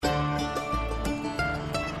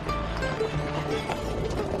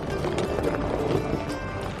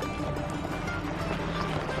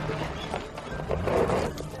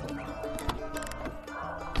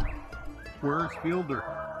Fielder.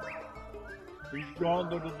 He's gone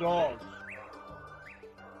to the dogs.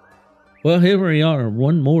 Well, here we are,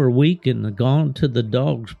 one more week in the Gone to the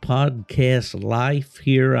Dogs podcast life.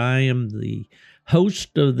 Here I am, the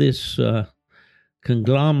host of this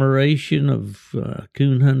conglomeration of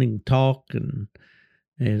coon hunting talk, and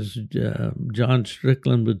as John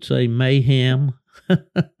Strickland would say, mayhem.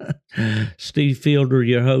 Steve Fielder,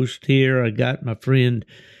 your host here. I got my friend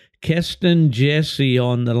Kesten Jessee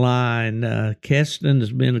on the line. Kesten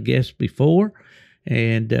has been a guest before,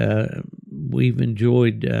 and we've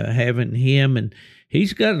enjoyed having him. And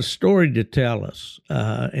he's got a story to tell us.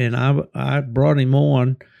 And I brought him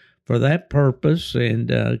on for that purpose, and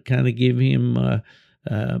kind of give him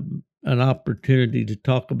an opportunity to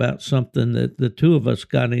talk about something that the two of us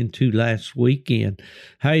got into last weekend.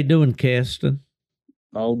 How you doing, Kesten?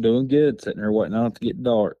 Oh, doing good. Sitting there waiting on it to get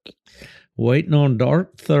dark. Waiting on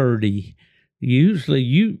dark 30. Usually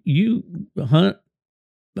you hunt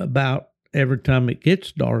about every time it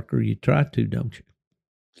gets darker. You try to, don't you?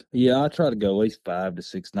 Yeah, I try to go at least 5 to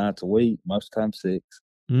 6 nights a week, most times 6.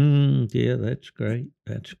 Yeah, that's great.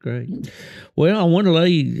 That's great. Well, I want to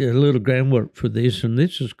lay a little groundwork for this, and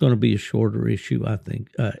this is going to be a shorter issue, I think,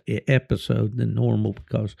 episode than normal,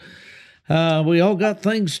 because we all got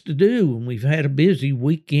things to do, and we've had a busy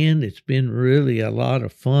weekend. It's been really a lot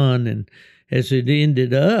of fun, and as it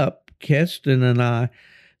ended up, Kesten and I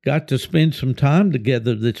got to spend some time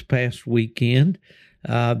together this past weekend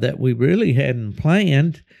that we really hadn't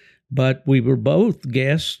planned, but we were both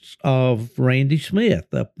guests of Randy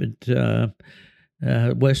Smith up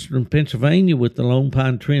at Western Pennsylvania with the Lone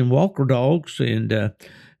Pine Trend Walker Dogs, and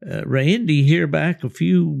Randy here back a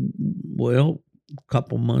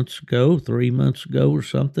couple months ago, 3 months ago or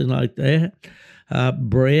something like that,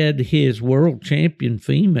 bred his world champion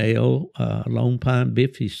female, Lone Pine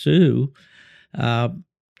Biffy Sue,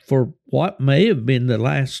 for what may have been the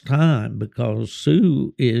last time, because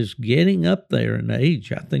Sue is getting up there in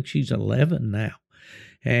age. I think she's 11 now.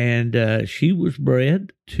 And she was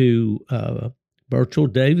bred to Burchell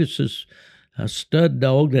Davis's stud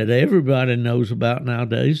dog that everybody knows about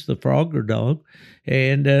nowadays, the Phrogger dog.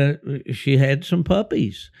 And she had some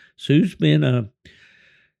puppies. Sue's been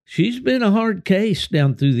a hard case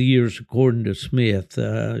down through the years, according to Smith.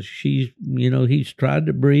 He's tried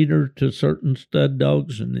to breed her to certain stud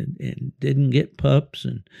dogs and didn't get pups,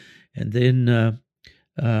 and then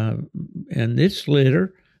this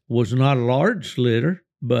litter was not a large litter,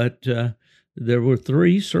 but there were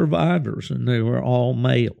 3 survivors, and they were all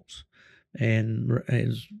males. And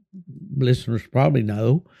as listeners probably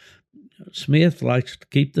know, Smith likes to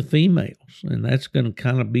keep the females, and that's going to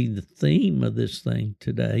kind of be the theme of this thing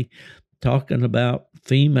today, talking about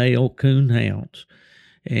female coon hounds.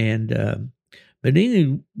 And but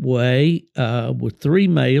anyway, with 3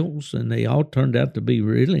 males, and they all turned out to be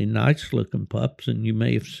really nice looking pups, and you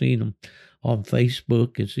may have seen them on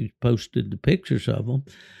Facebook as he posted the pictures of them,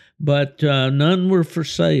 but none were for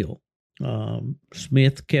sale.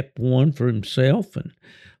 Smith kept one for himself, and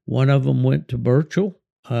one of them went to Burchell,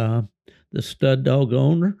 the stud dog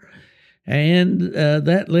owner, and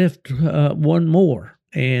that left one more.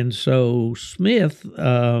 And so Smith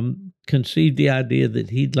conceived the idea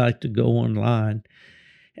that he'd like to go online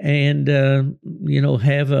and,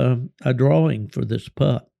 have a drawing for this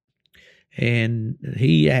pup. And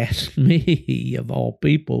he asked me, of all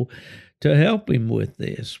people, to help him with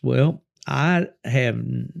this. Well, I have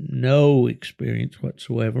no experience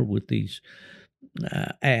whatsoever with these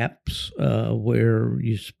apps where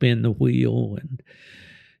you spin the wheel,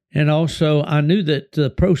 and also I knew that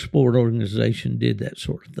the Pro Sport organization did that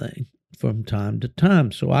sort of thing from time to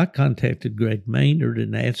time. So I contacted Greg Maynard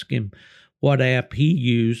and asked him what app he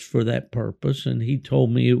used for that purpose, and he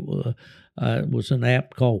told me it was an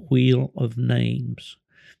app called Wheel of Names.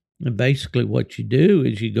 And basically what you do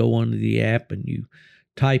is you go onto the app and you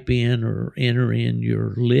type in or enter in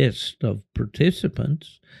your list of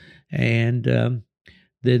participants, and then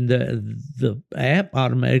the app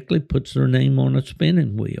automatically puts their name on a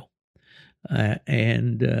spinning wheel,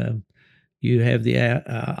 and you have the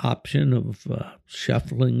option of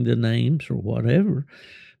shuffling the names or whatever.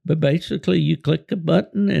 But basically, you click a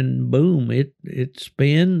button and boom, it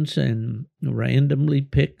spins and randomly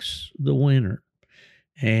picks the winner,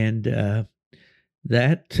 and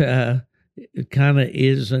that kind of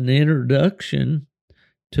is an introduction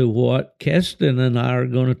to what Kesten and I are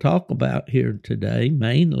going to talk about here today,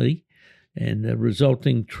 mainly, and the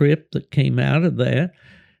resulting trip that came out of that.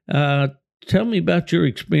 Tell me about your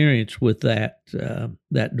experience with that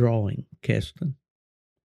drawing, Kesten.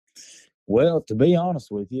 Well, to be honest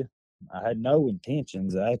with you, I had no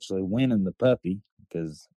intentions of actually winning the puppy,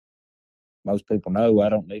 because most people know I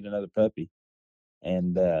don't need another puppy.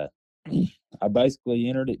 And I basically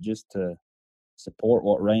entered it just to support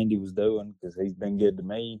what Randy was doing because he's been good to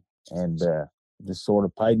me, and just sort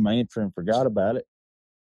of paid my entry and forgot about it.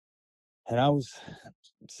 And I was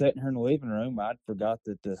sitting here in the living room. I'd forgot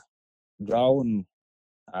that the drawing,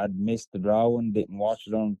 I'd missed the drawing, didn't watch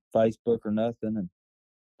it on Facebook or nothing, and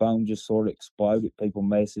phone just sort of exploded. People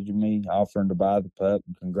messaging me, offering to buy the pup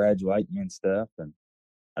and congratulating me and stuff. And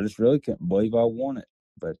I just really couldn't believe I won it.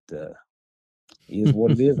 But it is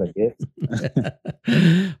what it is, I guess.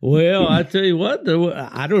 Well, I tell you what,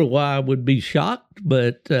 I don't know why I would be shocked,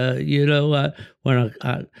 but when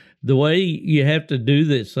the way you have to do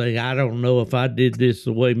this thing, I don't know if I did this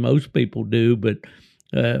the way most people do, but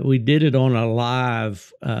we did it on a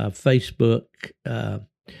live Facebook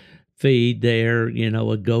feed there,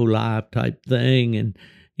 a go live type thing, and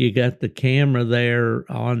you got the camera there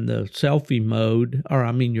on the selfie mode, or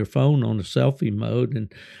I mean your phone on the selfie mode,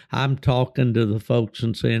 and I'm talking to the folks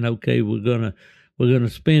and saying, okay, we're gonna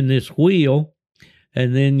spin this wheel,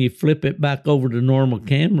 and then you flip it back over to normal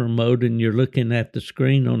camera mode, and you're looking at the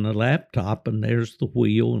screen on the laptop, and there's the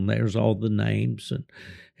wheel, and there's all the names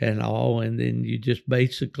and all, and then you just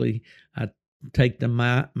basically take the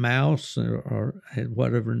mouse or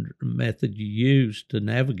whatever method you use to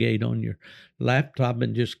navigate on your laptop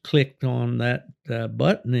and just clicked on that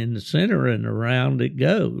button in the center and around it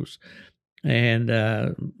goes. And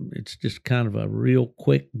it's just kind of a real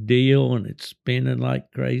quick deal, and it's spinning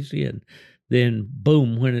like crazy. And then,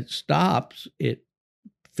 boom, when it stops, it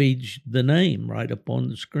feeds the name right up on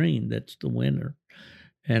the screen. That's the winner.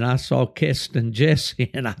 And I saw Kesten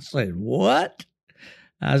Jessee, and I said, what?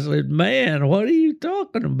 I said, man, what are you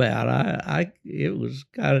talking about? It was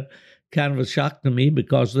kind of a shock to me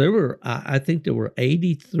because I think there were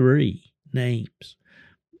 83 names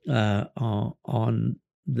on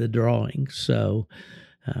the drawing. So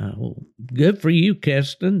good for you,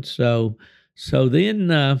 Kesten. So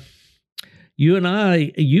then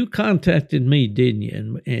you contacted me, didn't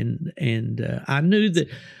you? And I knew that.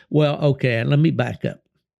 Well, okay, let me back up.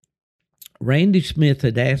 Randy Smith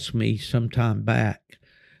had asked me some time back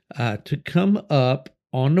to come up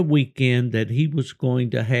on the weekend that he was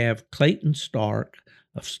going to have Clayton Stark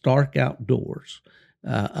of Stark Outdoors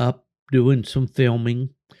up doing some filming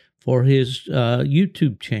for his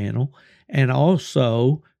YouTube channel. And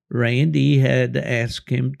also, Randy had asked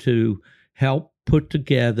him to help put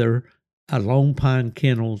together a Lone Pine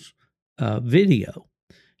Kennels video.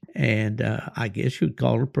 And I guess you'd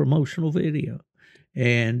call it a promotional video.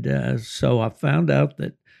 And so I found out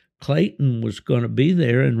that Clayton was going to be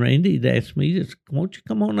there, and Randy had asked me, won't you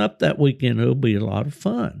come on up that weekend? It'll be a lot of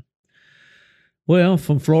fun. Well,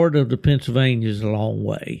 from Florida to Pennsylvania is a long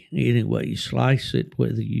way. Anyway, you slice it,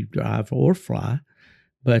 whether you drive or fly.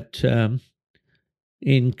 But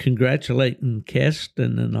in congratulating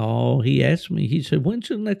Kesten and all, he asked me, he said, when's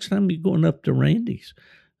the next time you're going up to Randy's?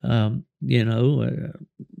 I'd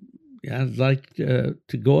like to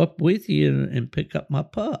go up with you and pick up my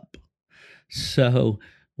pup. So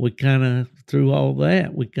we kind of, through all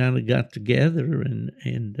that, we kind of got together,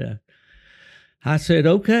 and I said,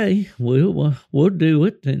 okay, we'll do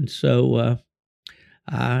it. And so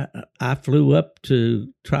I flew up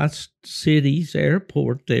to Tri-Cities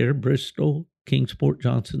Airport there, Bristol, Kingsport,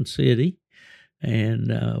 Johnson City,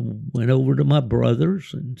 and went over to my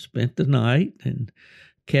brother's and spent the night. And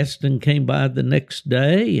Kesten came by the next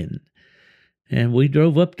day, and we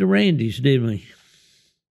drove up to Randy's, didn't we?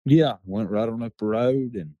 Yeah, went right on up the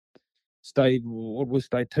road and stayed. What did we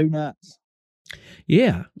stay? 2 nights.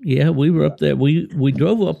 Yeah, we were up there. We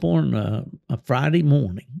drove up on a Friday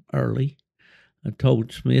morning early. I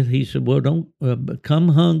told Smith, he said, well, don't come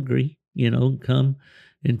hungry, come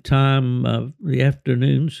in time of the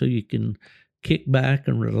afternoon so you can kick back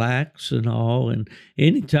and relax and all. And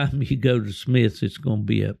anytime you go to Smith's, it's going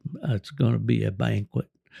to be a banquet.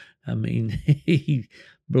 I mean, he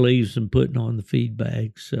believes in putting on the feed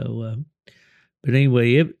bag. So, but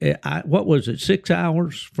anyway, what was it? 6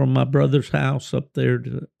 hours from my brother's house up there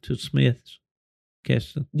to Smith's,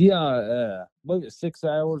 Kesten? Yeah, look at 6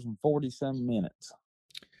 hours and 40-some minutes.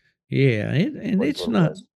 Yeah, it's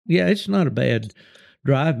not a bad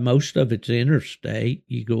drive. Most of it's interstate.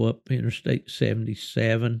 You go up Interstate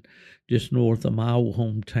 77, just north of my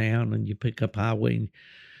hometown, and you pick up Highway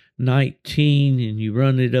 19, and you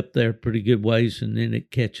run it up there pretty good ways, and then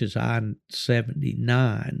it catches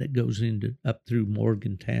I-79 that goes up through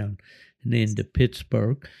Morgantown and into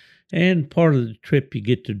Pittsburgh. And part of the trip, you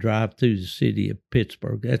get to drive through the city of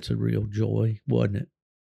Pittsburgh. That's a real joy, wasn't it?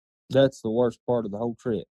 That's the worst part of the whole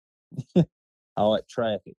trip. All that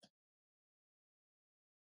traffic.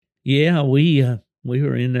 Yeah, we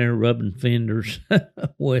were in there rubbing fenders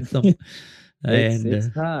with them, and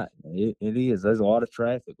It's hot. It is. There's a lot of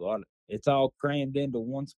traffic. It's all crammed into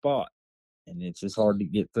one spot, and it's just hard to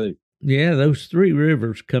get through. yeah, those three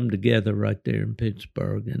rivers come together right there in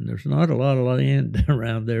Pittsburgh, and there's not a lot of land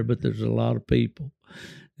around there, but there's a lot of people,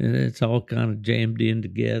 and it's all kind of jammed in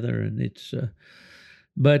together, and it's.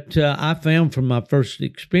 But I found from my first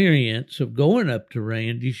experience of going up to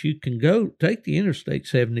Randy's, you can take the Interstate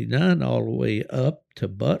 79 all the way up to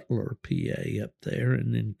Butler, PA, up there,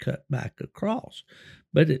 and then cut back across.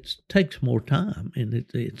 But it takes more time, and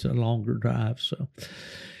it's a longer drive. So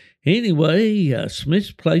anyway,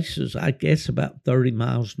 Smith's Place is, I guess, about 30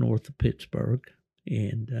 miles north of Pittsburgh,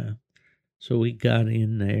 and so we got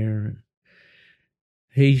in there, and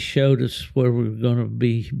he showed us where we were going to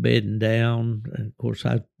be bedding down. And of course,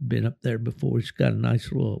 I've been up there before. He's got a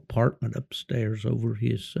nice little apartment upstairs over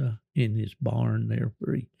his in his barn there,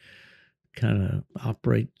 where he kind of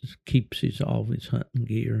keeps all his hunting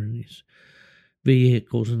gear and his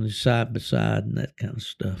vehicles and his side by side and that kind of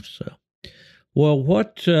stuff. So, well,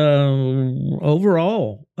 what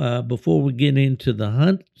overall, before we get into the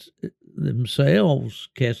hunts themselves,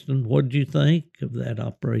 Kesten, what did you think of that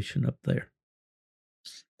operation up there?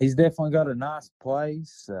 He's definitely got a nice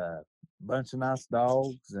place, a bunch of nice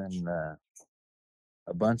dogs, and a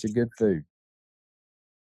bunch of good food.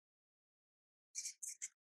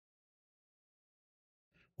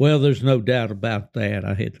 Well, there's no doubt about that.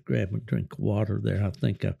 I had to grab a drink of water there. I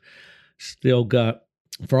think I've still got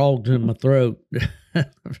frogs in my throat.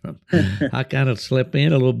 I kind of slept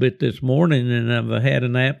in a little bit this morning, and I've had a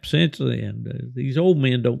nap since then. These old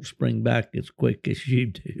men don't spring back as quick as you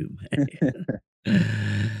do, man.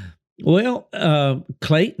 Well,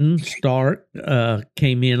 Clayton Stark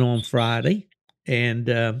came in on Friday,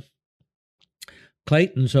 and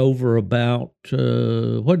Clayton's over about,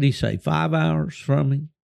 what did he say, 5 hours from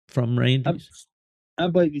Randy's? I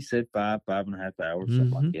believe he said 5.5 hours, something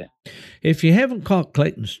like that. If you haven't caught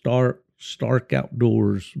Clayton Stark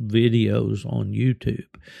Outdoors videos on YouTube,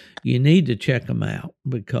 you need to check them out,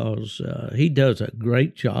 because he does a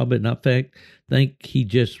great job. And in fact, I think he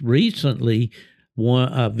just recently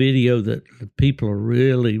won a video that people are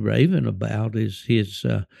really raving about, is his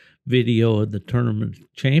video of the Tournament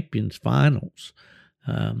Champions finals.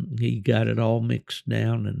 He got it all mixed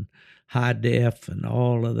down in high def and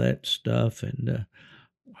all of that stuff, and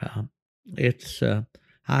it's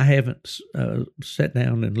I haven't sat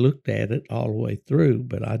down and looked at it all the way through,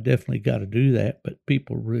 but I definitely got to do that. But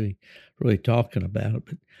people are really talking about it.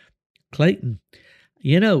 But Clayton,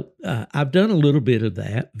 I've done a little bit of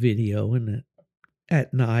that video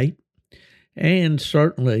at night, and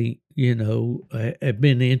certainly, I've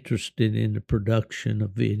been interested in the production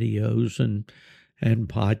of videos and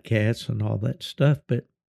podcasts and all that stuff. But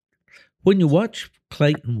when you watch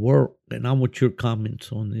Clayton work, and I want your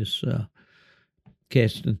comments on this,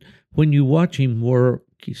 Kesten, when you watch him work,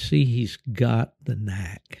 you see he's got the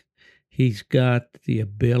knack. He's got the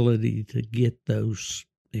ability to get those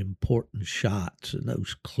important shots and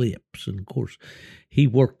those clips. And of course, he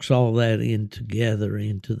works all that together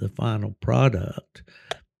into the final product.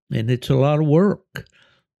 And it's a lot of work.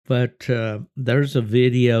 But there's a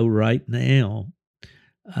video right now,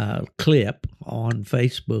 clip on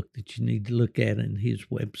Facebook that you need to look at in his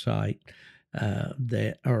website,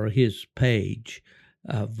 or his page,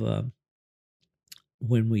 of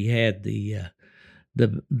when we had the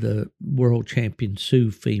world champion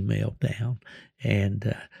Sioux female down,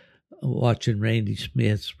 and watching Randy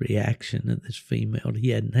Smith's reaction to this female.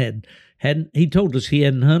 He he told us he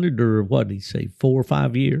hadn't hunted her, what did he say, 4 or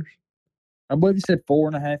 5 years? I believe he said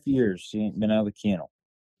 4.5 years she ain't been out of the kennel.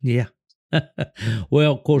 Yeah.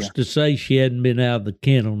 Well, of course, to say she hadn't been out of the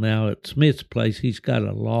kennel, now at Smith's place, he's got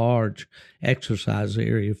a large exercise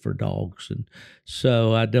area for dogs. And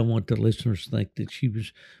so I don't want the listeners to think that she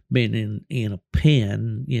was been in a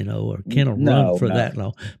pen, or kennel run for that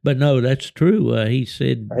long. But no, that's true. He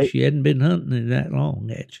said she hadn't been hunting in that long,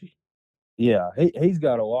 had she? Yeah, he's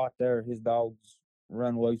got a lot there. His dogs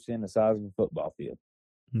run loose in the size of a football field.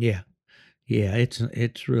 Yeah. Yeah,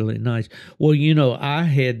 it's really nice. Well, I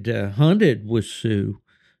had hunted with Sue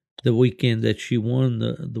the weekend that she won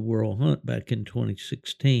the World Hunt back in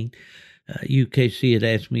 2016. UKC had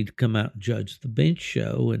asked me to come out and judge the bench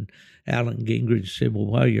show, and Alan Gingrich said, well,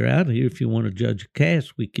 while you're out here, if you want to judge a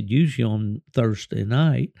cast, we could use you on Thursday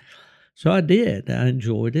night. So I did. I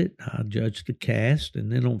enjoyed it. I judged the cast,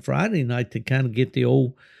 and then on Friday night, to kind of get the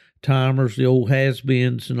old timers, the old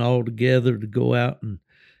has-beens and all together to go out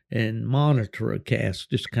and monitor a cast,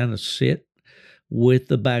 just kind of sit with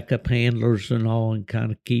the backup handlers and all, and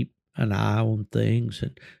kind of keep an eye on things,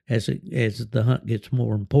 and as the hunt gets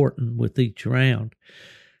more important with each round.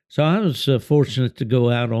 So I was fortunate to go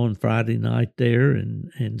out on Friday night there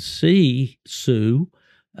and see Sue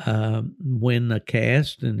win the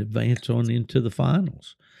cast and advance on into the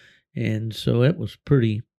finals, and so it was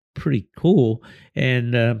pretty cool.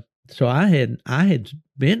 And so I had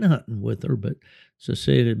been hunting with her, but as I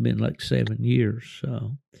said, it had been like 7 years.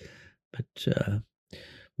 So, but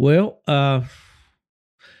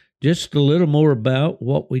just a little more about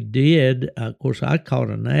what we did. Of course, I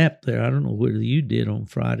caught a nap there. I don't know whether you did on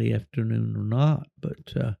Friday afternoon or not,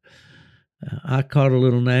 but I caught a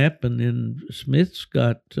little nap, and then Smith's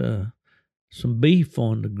got some beef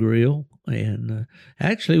on the grill, and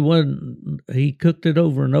actually when he cooked it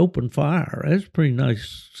over an open fire. That's a pretty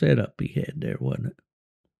nice setup he had there, wasn't it?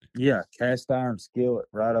 Yeah, cast iron skillet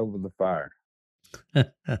right over the fire.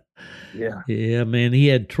 Yeah, man, he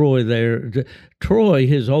had Troy there. Troy,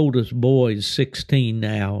 his oldest boy, is 16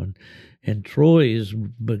 now, and Troy is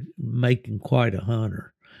making quite a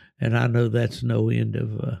hunter, and I know that's no end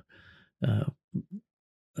of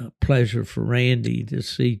pleasure for Randy to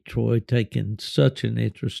see Troy taking such an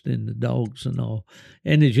interest in the dogs and all.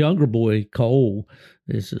 And his younger boy, Cole,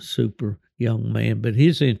 is a super young man, but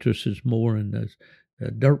his interest is more in those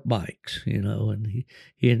dirt bikes, and he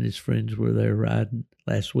and his friends were there riding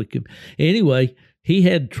last weekend. Anyway, he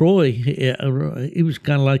had Troy. He was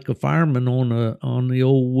kind of like a fireman on the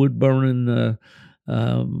old wood burning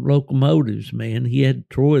locomotives. Man, he had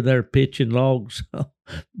Troy there pitching logs,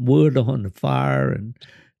 wood on the fire, and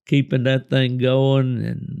keeping that thing going.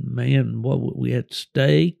 And man, we had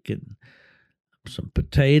steak and some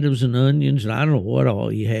potatoes and onions, and I don't know what all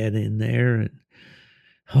he had in there. And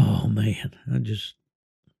oh man, I just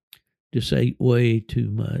ate way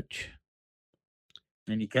too much.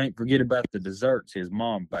 And you can't forget about the desserts his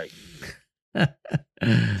mom baked.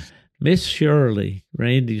 Miss Shirley,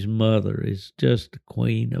 Randy's mother, is just a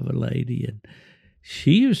queen of a lady, and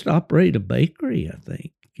she used to operate a bakery, I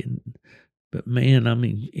think. But man, I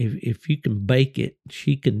mean, if you can bake it,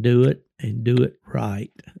 she can do it and do it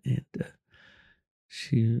right. And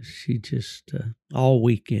she just all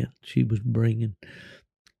weekend she was bringing.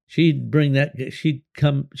 She'd bring that. She'd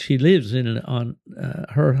come. She lives on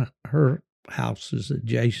her house is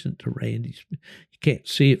adjacent to Randy's. You can't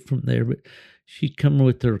see it from there, but she'd come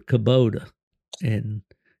with her Kubota, and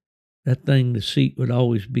that thing, the seat would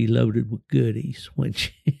always be loaded with goodies when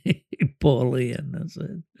she pull in. I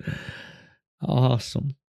said,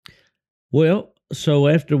 awesome. Well, so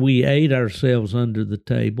after we ate ourselves under the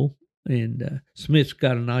table, and Smith's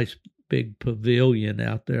got a nice big pavilion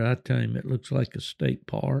out there. I tell him it looks like a state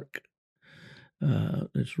park.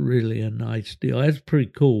 It's really a nice deal. That's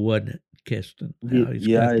pretty cool, wasn't it, Kesten?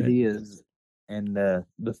 Yeah, it is. And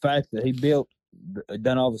the fact that he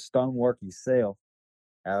done all the stonework himself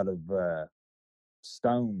out of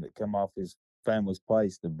stone that come off his family's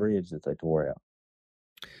place, the bridge that they tore out.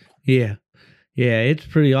 Yeah, it's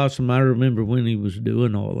pretty awesome. I remember when he was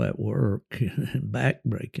doing all that work,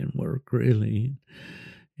 back-breaking work, really.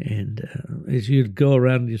 And as you'd go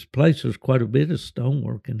around this place, there's quite a bit of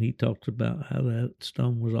stonework, and he talks about how that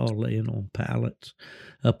stone was all laying on pallets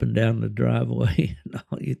up and down the driveway. And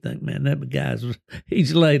all you think, man, that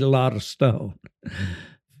he's laid a lot of stone.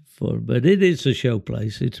 But it is a show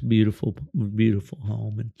place. It's a beautiful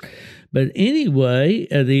home. But anyway,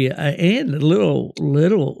 and a little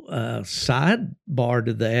sidebar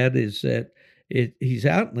to that is that he's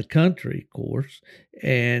out in the country, of course,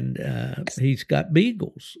 and he's got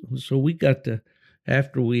beagles. So we got to,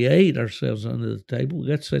 after we ate ourselves under the table, we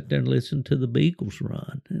got to sit there and listen to the beagles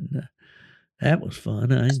run, and that was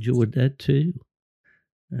fun. I enjoyed that too.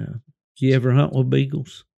 You ever hunt with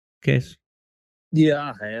beagles, Cass?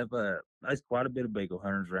 Yeah, I have. There's quite a bit of beagle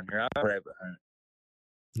hunters around here. I rabbit hunt.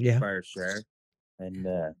 Yeah, fair share, and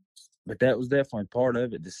but that was definitely part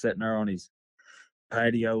of it. Just sitting there on his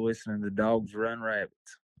patio listening to dogs run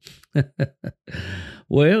rabbits.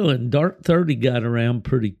 Well, and Dark 30 got around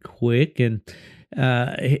pretty quick, and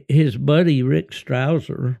his buddy Rick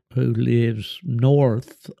Strouser, who lives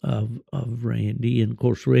north of Randy, and of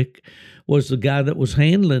course Rick was the guy that was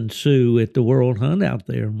handling Sue at the World Hunt out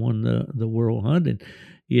there and won the World Hunt. And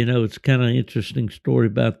it's kind of an interesting story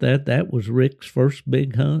about that. That was Rick's first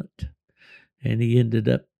big hunt, and he ended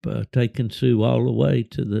up taking Sue all the way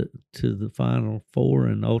to the Final Four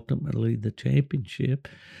and ultimately the championship.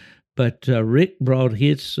 But Rick brought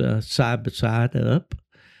his side-by-side up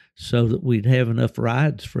so that we'd have enough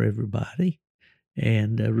rides for everybody,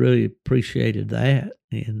 and really appreciated that.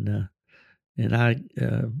 And I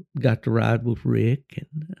got to ride with Rick.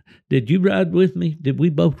 And did you ride with me? Did we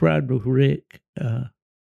both ride with Rick?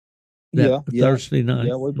 Yeah, Thursday night.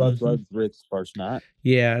 Yeah, we both rode with Rick the first night.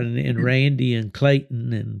 Yeah, and Randy and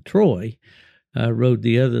Clayton and Troy rode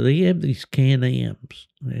the other. They have these Can-Ams,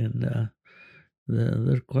 and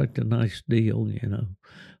they're quite a nice deal, you know.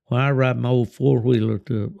 When I ride my old four-wheeler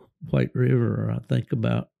to White River, I think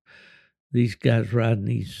about these guys riding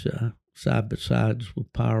these side-by-sides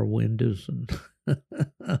with power windows and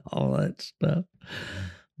all that stuff.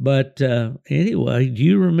 But anyway, do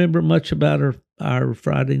you remember much about our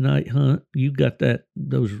Friday night hunt? You got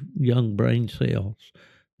those young brain cells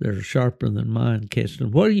that are sharper than mine,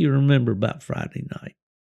 Kesten. What do you remember about Friday night?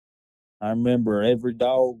 I remember every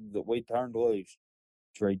dog that we turned loose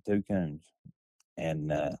treed 2 coons,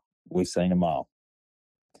 and we seen them all.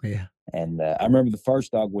 Yeah. And I remember the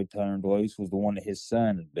first dog we turned loose was the one that his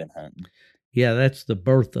son had been hunting. Yeah, that's the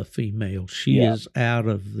Bertha female. She is out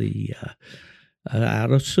of the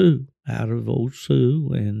out of old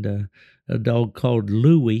Sioux, and a dog called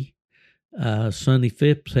Louie. Sonny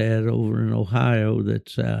Phipps had over in Ohio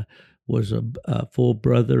that was a full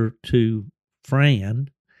brother to Fran,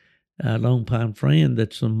 Lone Pine Fran,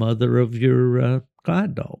 that's the mother of your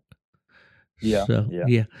Clyde dog. Yeah. So,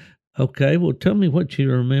 yeah. Okay, well, tell me what you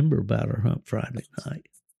remember about our hunt Friday night.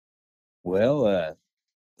 Well,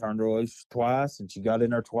 turned her loose twice, and she got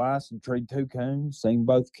in there twice and treed 2 coons, seen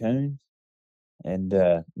both coons, and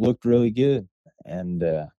looked really good. And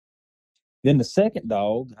then the second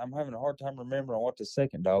dog, I'm having a hard time remembering what the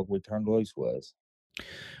second dog we turned loose was.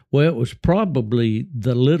 Well, it was probably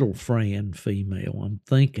the little Fran female, I'm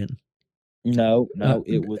thinking. No,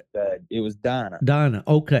 it was Dinah. Dinah,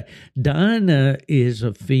 okay. Dinah is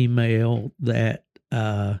a female that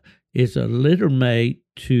is a litter mate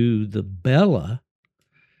to the Bella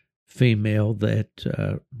female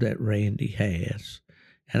that Randy has.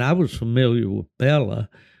 And I was familiar with Bella,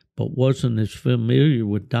 but wasn't as familiar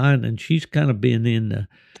with Dinah. And she's kind of been in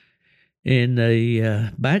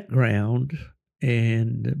the background.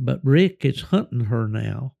 But Rick is hunting her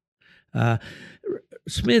now.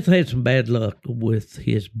 Smith had some bad luck with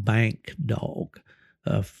his bank dog.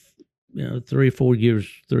 3 or 4 years,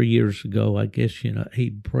 3 years ago, I guess, he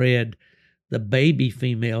bred the baby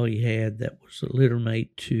female he had that was a litter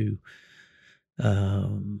mate to,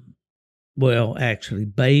 actually,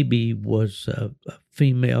 baby was a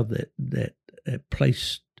female that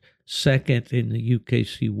placed second in the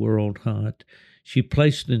UKC World Hunt. She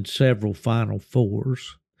placed in several Final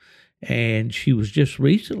Fours, and she was just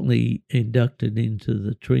recently inducted into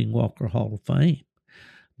the Treeing Walker Hall of Fame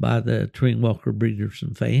by the Treeing Walker Breeders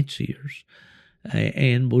and Fanciers,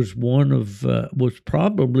 and was was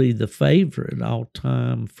probably the favorite all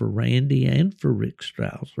time for Randy and for Rick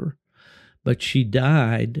Strausser. But she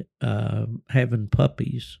died having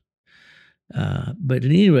puppies. But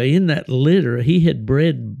anyway, in that litter, he had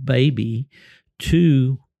bred baby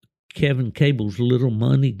to Kevin Cable's Little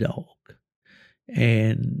Money dog.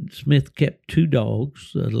 And Smith kept 2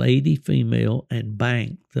 dogs, a lady female and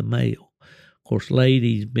Bank, the male. Of course,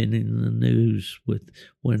 Lady's been in the news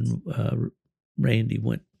when Randy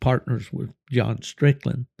went partners with John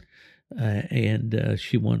Strickland, and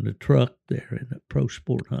she won the truck there in a pro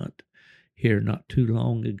sport hunt here not too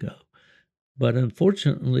long ago. But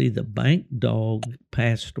unfortunately, the Bank dog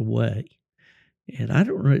passed away. And I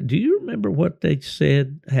don't know, do you remember what they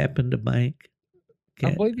said happened to Bank?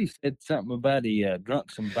 I believe he said something about he drunk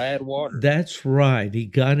some bad water. That's right. He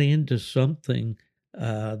got into something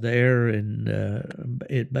there, and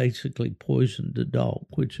it basically poisoned the dog,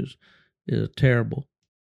 which is terrible.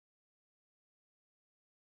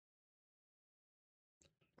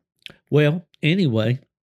 Well, anyway,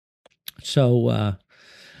 so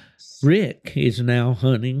Rick is now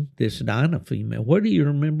hunting this Dinah female. What do you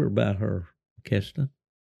remember about her, Kesten?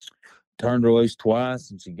 Turned her loose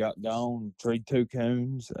twice, and she got gone, treed 2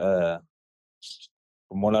 coons. From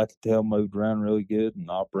what I could tell, moved around really good and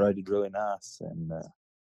operated really nice, and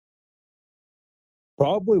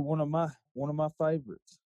probably one of my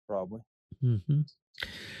favorites. Probably. Mm-hmm.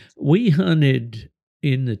 We hunted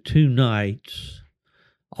in the 2 nights.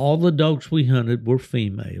 All the dogs we hunted were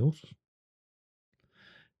females.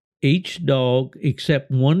 Each dog,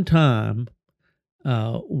 except one time,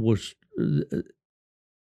 was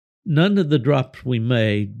none of the drops we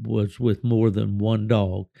made was with more than 1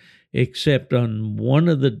 dog, except on one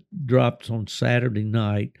of the drops on Saturday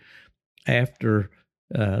night after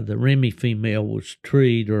the Remy female was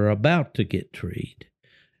treed or about to get treed.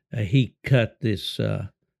 He cut this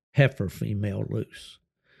heifer female loose.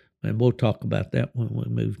 And we'll talk about that when we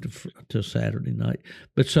move to Saturday night.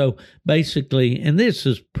 But so basically, and this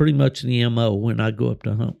is pretty much the MO when I go up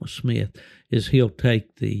to hunt with Smith, is he'll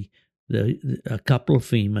take a couple of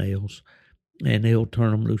females and he'll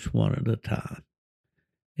turn them loose one at a time.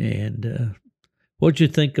 And what'd you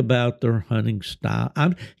think about their hunting style?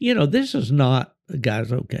 This is not,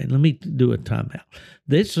 guys, okay, let me do a timeout.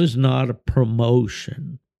 This is not a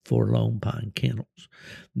promotion for Lone Pine Kennels.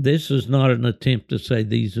 This is not an attempt to say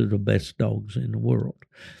these are the best dogs in the world.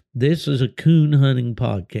 This is a coon hunting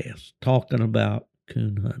podcast talking about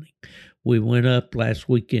coon hunting. We went up last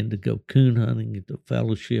weekend to go coon hunting at the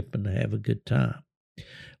fellowship and to have a good time.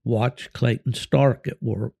 Watch Clayton Stark at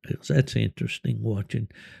work, because that's interesting, watching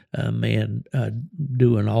a man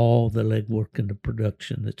doing all the legwork and the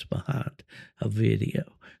production that's behind a video.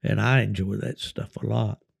 And I enjoy that stuff a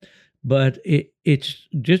lot. But it's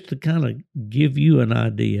just to kind of give you an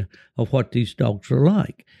idea of what these dogs are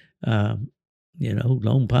like.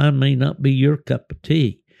 Lone Pine may not be your cup of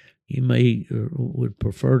tea. You may would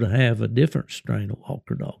prefer to have a different strain of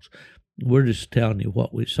Walker dogs. We're just telling you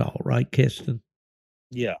what we saw, right, Kesten?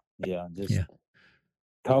 Yeah, just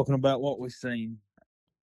talking about what we've seen.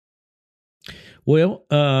 Well,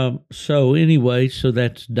 so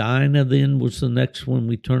that's Dinah then was the next one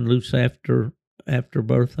we turned loose after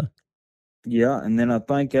Bertha? Yeah, and then I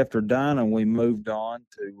think after Dinah, we moved on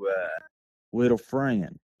to Little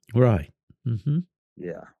Fran. Right. Mm-hmm.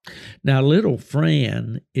 Yeah. Now, Little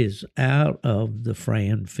Fran is out of the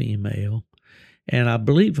Fran female, and I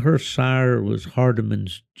believe her sire was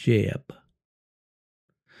Hardiman's Jeb.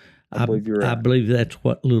 I believe you're right. I believe that's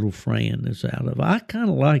what Little Fran is out of. I kind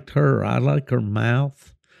of liked her. I like her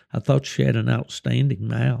mouth. I thought she had an outstanding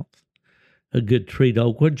mouth. A good tree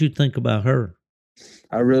dog. What did you think about her?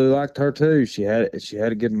 I really liked her too. She had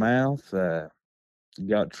a good mouth.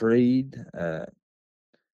 Got treed.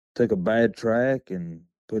 Took a bad track and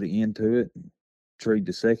put it into it. And treed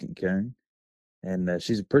the second coon, and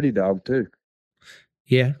she's a pretty dog too.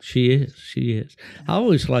 Yeah, she is. She is. I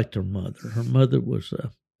always liked her mother. Her mother was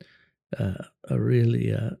a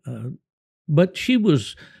really, but she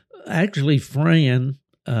was actually Fran.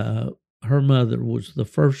 Her mother was the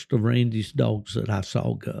first of Randy's dogs that I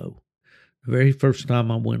saw go. The very first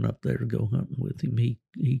time I went up there to go hunting with him,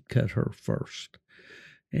 he cut her first.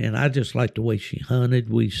 And I just liked the way she hunted.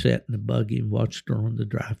 We sat in the buggy and watched her on the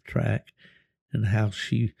drive track and how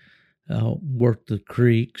she worked the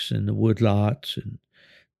creeks and the woodlots and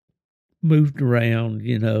moved around,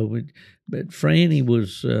 But Franny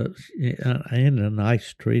was and a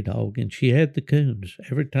nice tree dog, and she had the coons.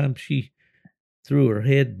 Every time she threw her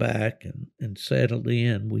head back and settled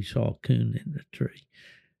in, we saw a coon in the tree.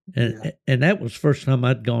 And that was the first time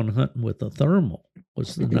I'd gone hunting with a thermal,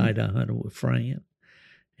 was the night I hunted with Fran.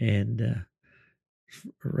 And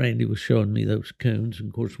Randy was showing me those coons, and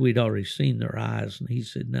of course we'd already seen their eyes, and he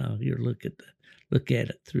said, "No, here, look at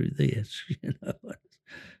it through this."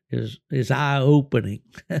 Is eye opening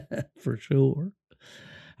for sure.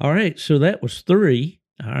 All right, so that was 3.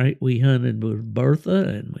 All right, we hunted with Bertha,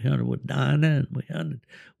 and we hunted with Dinah, and we hunted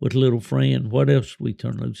with Little Fran. What else did we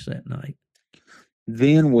turn loose that night?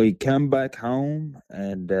 Then we come back home,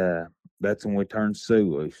 and that's when we turned Sue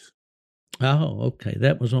loose. Oh, okay.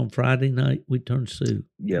 That was on Friday night. We turned Sue.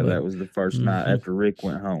 Yeah, that was the first night after Rick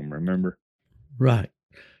went home, remember? Right.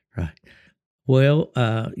 Well,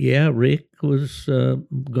 Rick was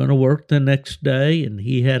going to work the next day, and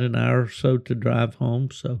he had an hour or so to drive home.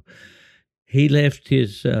 So he left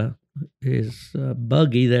his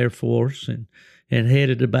buggy there for us and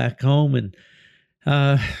headed back home. And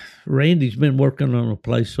Randy's been working on a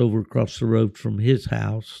place over across the road from his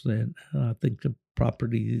house, and I think the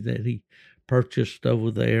property that he purchased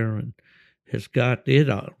over there, and has got it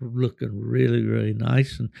looking really, really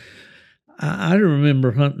nice. And I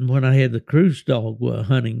remember hunting when I had the cruise dog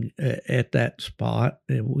hunting at that spot,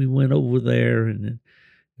 and we went over there, and it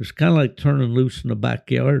was kind of like turning loose in the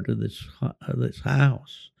backyard of this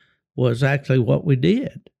house. Was actually what we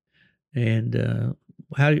did. And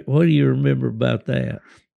what do you remember about that?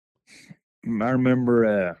 I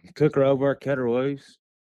remember took her over, cut her loose.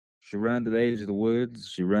 She ran to the edge of the woods.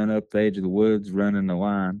 She ran up the edge of the woods, running the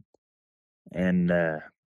line, and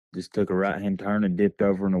just took a right-hand turn and dipped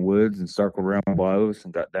over in the woods and circled around below us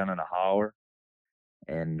and got down in a holler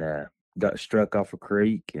and got struck off a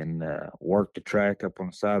creek and worked the track up on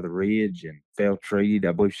the side of the ridge and fell treed.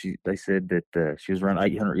 I believe they said that she was around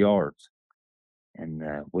 800 yards. And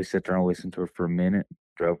we sat there and listened to her for a minute,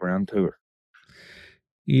 drove around to her.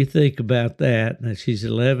 You think about that. Now, she's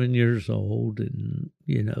 11 years old, and,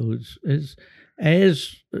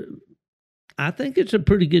 I think it's a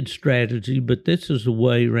pretty good strategy, but this is the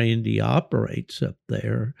way Randy operates up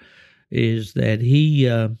there, is that he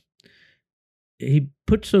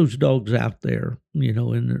puts those dogs out there,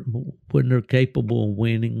 when they're capable of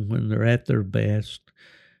winning, when they're at their best.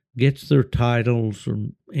 gets their titles or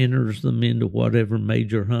enters them into whatever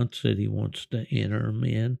major hunts that he wants to enter them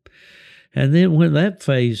in. And then when that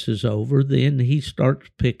phase is over, then he starts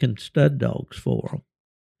picking stud dogs for them.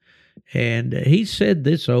 And he said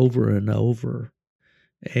this over and over.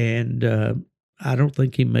 And I don't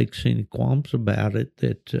think he makes any qualms about it,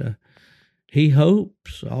 that he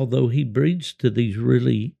hopes, although he breeds to these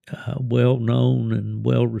really well-known and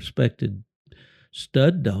well-respected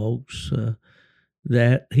stud dogs,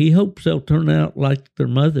 that he hopes they'll turn out like their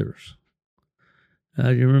mothers.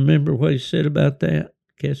 You remember what he said about that,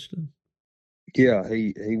 Kesten? Yeah,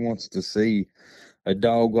 he wants to see a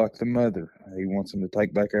dog like the mother. He wants them to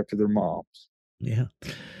take back after their moms. Yeah.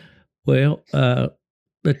 Well,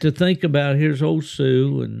 but to think about, here's old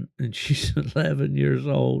Sue, and she's 11 years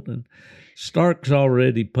old, and Stark's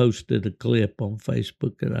already posted a clip on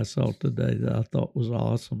Facebook that I saw today that I thought was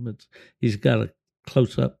awesome. He's got a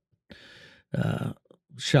close-up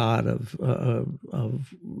shot of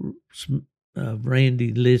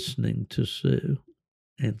Randy listening to Sue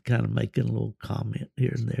and kind of making a little comment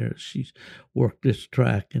here and there as she's worked this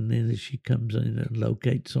track, and then as she comes in and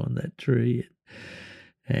locates on that tree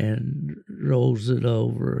and rolls it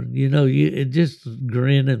over. And, it just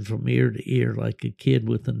grinning from ear to ear like a kid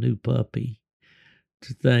with a new puppy,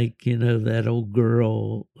 to think, that old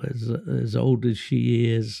girl, as old as she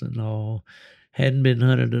is and all, hadn't been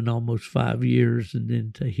hunted in almost 5 years, and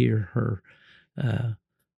then to hear her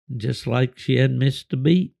just like she hadn't missed a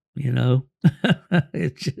beat,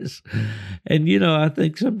 It's just, and, I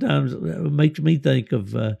think sometimes it makes me think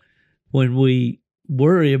of when we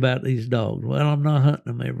worry about these dogs. Well, I'm not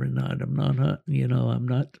hunting them every night. I'm not hunting, I'm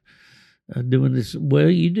not doing this. Well,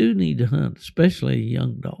 you do need to hunt, especially a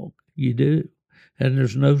young dog. You do. And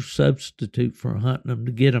there's no substitute for hunting them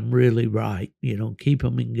to get them really right, keep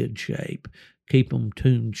them in good shape, keep them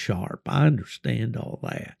tuned sharp. I understand all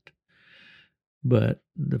that. But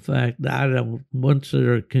the fact that once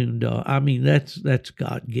they're a coon dog, I mean, that's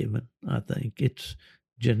God-given, I think. It's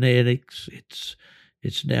genetics,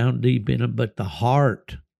 it's down deep in them, but the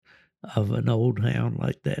heart of an old hound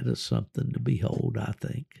like that is something to behold, I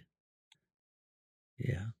think.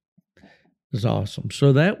 Yeah. It's awesome.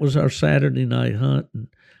 So that was our Saturday night hunt, and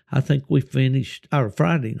I think we finished, our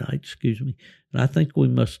Friday night, and I think we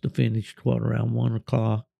must have finished, around 1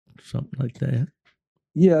 o'clock, something like that.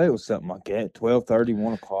 Yeah, it was something like that, 12:30,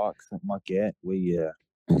 1 o'clock, something like that. We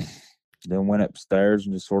then went upstairs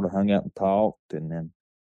and just sort of hung out and talked, and then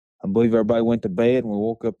I believe everybody went to bed, and we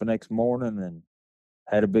woke up the next morning and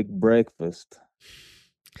had a big breakfast.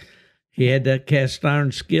 He had that cast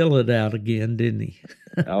iron skillet out again, didn't he?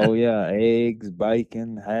 Oh, yeah, eggs,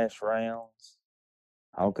 bacon, hash browns,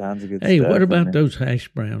 all kinds of good stuff. Hey, what about those hash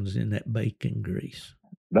browns in that bacon grease?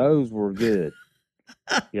 Those were good.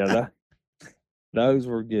 Yeah, those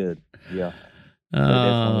were good. Yeah, they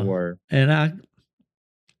definitely were. And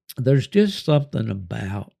there's just something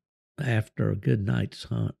about, after a good night's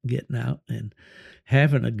hunt, getting out and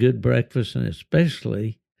having a good breakfast, and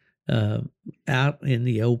especially out in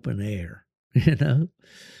the open air,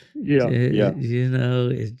 Yeah, yeah.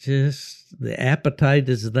 It's just, the appetite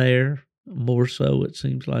is there more so. It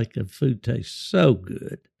seems like the food tastes so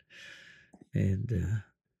good. And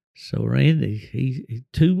so Randy, he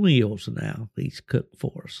 2 meals now he's cooked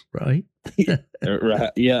for us, right?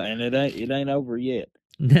 Right. Yeah, and it ain't over yet.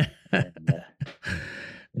 And,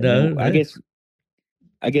 no,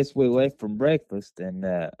 I guess we left from breakfast, and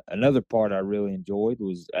another part I really enjoyed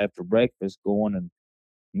was after breakfast going and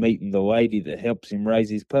meeting the lady that helps him raise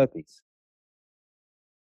his puppies.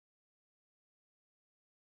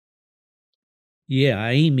 Yeah,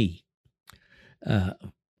 Amy.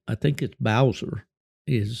 I think it's Bowser.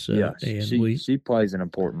 Yeah, she plays an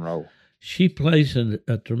important role. She plays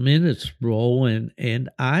a tremendous role, and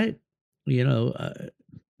I,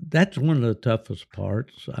 that's one of the toughest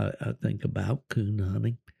parts I think about coon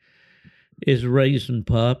hunting, is raising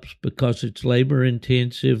pups, because it's labor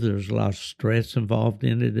intensive. There's a lot of stress involved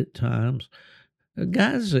in it at times. The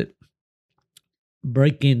guys that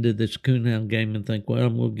break into this coonhound game and think, well,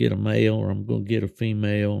 I'm going to get a male or I'm going to get a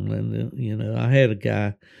female. And then, I had a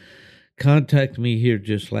guy contact me here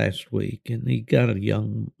just last week, and he got a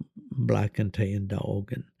young black and tan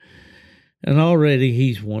dog, and already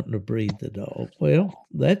he's wanting to breed the dog. Well,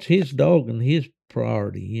 that's his dog and his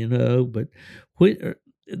priority, but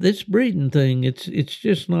this breeding thing, it's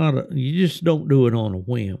just not, you just don't do it on a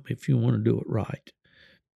whim if you want to do it right.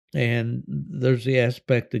 And there's the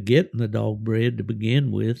aspect of getting the dog bred to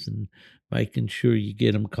begin with, and making sure you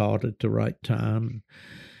get them caught at the right time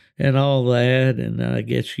and all that. And I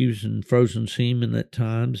guess using frozen semen at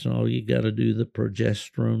times, and all, you got to do the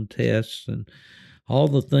progesterone tests and all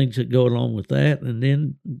the things that go along with that. And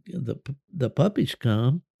then the puppies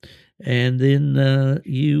come, and then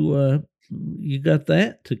you got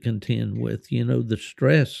that to contend with, the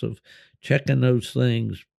stress of checking those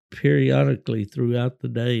things periodically throughout the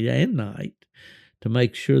day and night to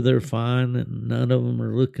make sure they're fine and none of them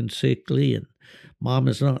are looking sickly and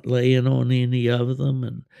mama's not laying on any of them.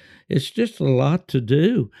 And it's just a lot to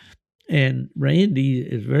do. And Randy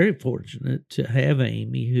is very fortunate to have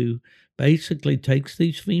Amy, who basically takes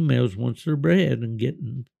these females once they're bred and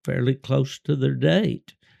getting fairly close to their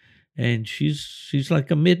date. And she's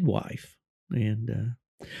like a midwife. And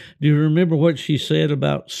do you remember what she said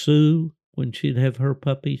about Sue when she'd have her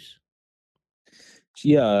puppies?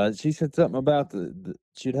 Yeah, she said something about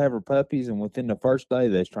she'd have her puppies, and within the first day,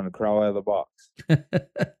 they was trying to crawl out of the box.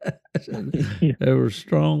 They were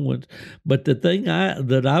strong ones. But the thing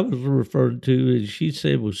that I was referring to is she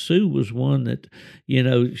said Sue was one that,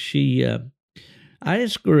 she, I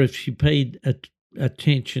asked her if she paid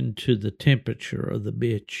attention to the temperature of the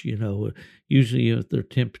bitch. Usually if their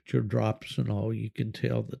temperature drops and all, you can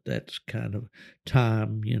tell that that's kind of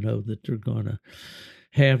time, that they're going to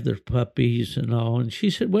have their puppies and all. And she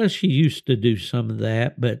said, well, she used to do some of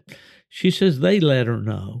that, but she says they let her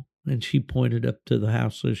know. And she pointed up to the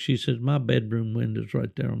house. So she says, my bedroom window's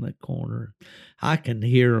right there on that corner. I can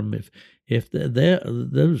hear them if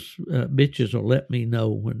those bitches will let me know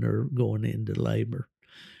when they're going into labor.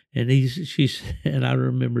 And she said, I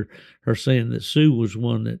remember her saying that Sue was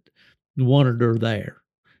one that wanted her there.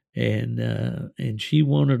 And she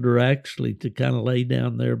wanted her actually to kind of lay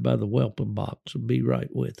down there by the whelping box and be right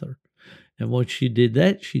with her. And once she did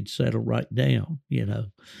that, she'd settle right down,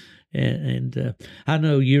 And I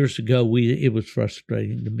know years ago it was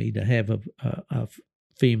frustrating to me to have a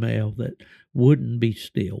female that wouldn't be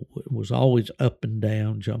still. It was always up and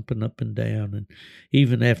down, jumping up and down. And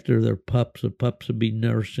even after their pups, the pups would be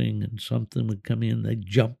nursing and something would come in, they'd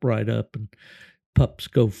jump right up and pups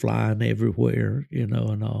go flying everywhere, and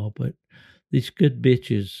all. But these good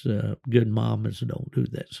bitches, good mamas don't do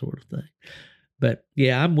that sort of thing. But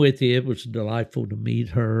yeah, I'm with you. It was delightful to meet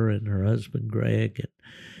her and her husband, Greg,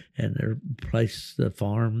 and their place, the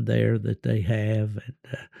farm there that they have. And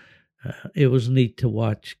it was neat to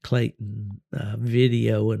watch Clayton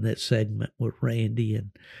video in that segment with Randy and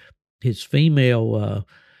his female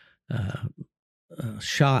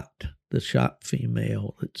the shot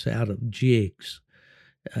female that's out of jigs.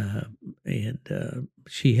 And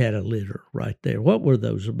she had a litter right there. What were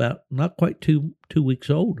those? About not quite 2 weeks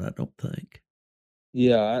old, I don't think.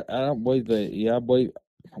 Yeah, I don't believe that. Yeah, I believe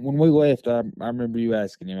when we left, I remember you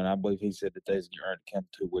asking him, and I believe he said that they was going to come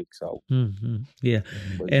 2 weeks old. Mm-hmm. Yeah,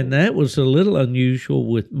 and that was a little unusual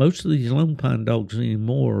with most of these Lone Pine dogs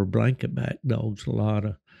anymore are blanket back dogs. A lot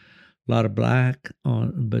of black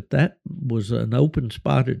on, but that was an open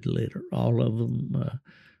spotted litter. All of them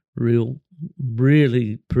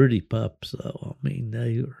really pretty pups, though. I mean,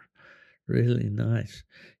 they were really nice.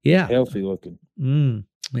 Yeah, healthy looking.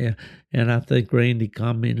 Yeah, and I think Randy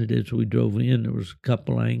commented as we drove in, there was a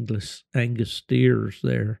couple Angus steers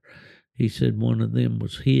there. He said one of them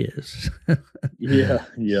was his. Yeah.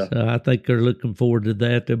 So I think they're looking forward to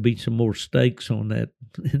that. There'll be some more steaks on that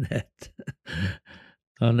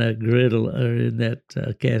on that griddle or in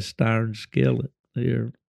that cast iron skillet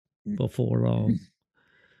here before long.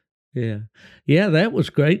 Yeah, that was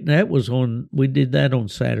great. And we did that on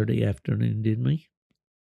Saturday afternoon, didn't we?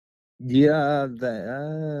 Yeah,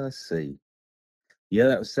 let's see. Yeah,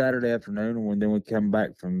 that was Saturday afternoon, and then we come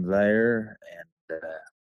back from there, and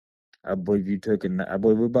I believe I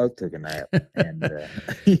believe we both took a nap. And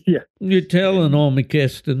yeah, you're telling on me,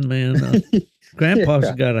 Kesten, man.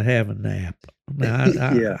 Grandpa's got to have a nap. Now,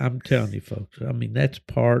 I'm telling you, folks. I mean, that's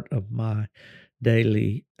part of my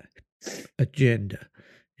daily agenda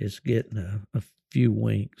is getting a few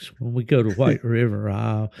winks. When we go to White River,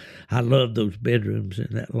 I love those bedrooms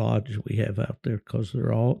in that lodge we have out there because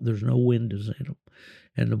there's no windows in them,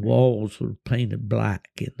 and the walls were painted black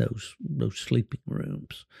in those sleeping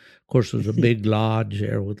rooms. Of course, there's a big lodge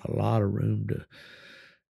there with a lot of room to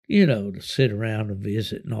sit around and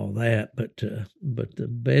visit and all that. But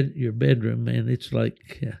your bedroom, man, it's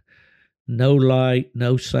like no light,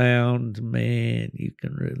 no sound. Man, you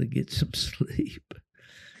can really get some sleep.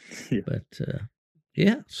 Yeah. But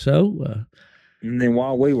so. And then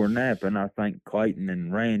while we were napping, I think Clayton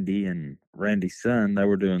and Randy's son, they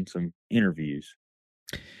were doing some interviews.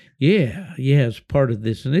 Yeah, as part of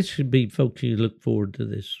this. And this should be, folks, you look forward to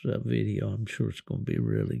this video. I'm sure it's going to be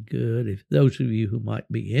really good. If those of you who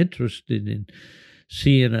might be interested in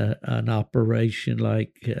seeing an operation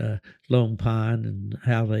like Lone Pine and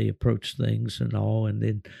how they approach things and all, and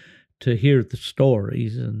then to hear the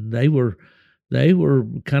stories, and they were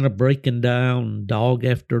kind of breaking down dog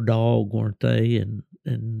after dog, weren't they?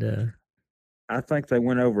 And I think they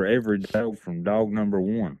went over every dog from dog number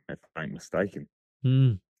one, if I ain't mistaken.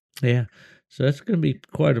 yeah, so that's going to be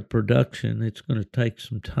quite a production. It's going to take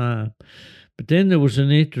some time, but then there was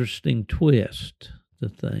an interesting twist to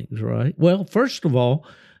things, right? Well, first of all,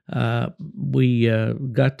 we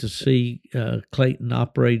got to see Clayton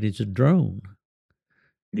operate as a drone.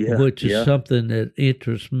 Yeah, Which is something that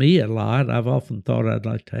interests me a lot. I've often thought I'd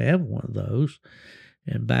like to have one of those.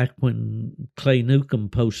 And back when Clay Newcomb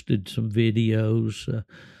posted some videos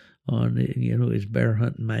on, his Bear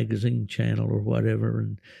Hunting Magazine channel or whatever,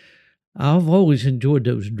 and I've always enjoyed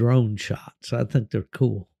those drone shots. I think they're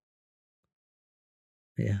cool.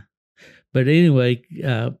 Yeah. But anyway,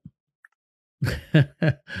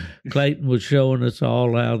 Clayton was showing us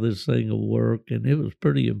all how this thing will work, and it was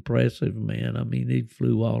pretty impressive, man. I mean, he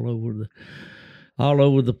flew all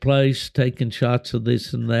over the place, taking shots of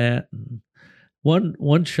this and that. And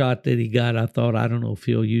one shot that he got, I don't know if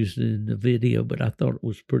he'll use it in the video, but I thought it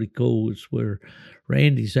was pretty cool. It's where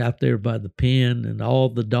Randy's out there by the pen, and all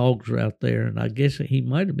the dogs are out there, and I guess he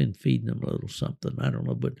might have been feeding them a little something. I don't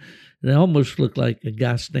know, but it almost looked like a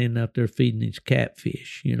guy standing out there feeding his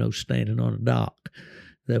catfish, standing on a dock.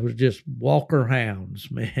 That was just Walker hounds,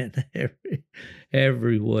 man,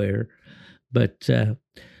 everywhere. But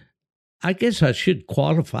I guess I should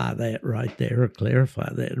qualify that right there or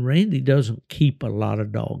clarify that. Randy doesn't keep a lot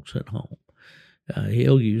of dogs at home.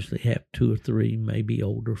 He'll usually have 2 or 3, maybe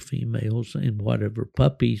older females and whatever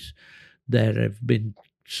puppies that have been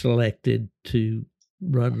selected to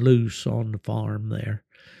run loose on the farm there.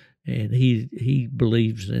 And he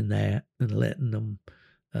believes in that and letting them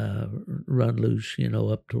run loose,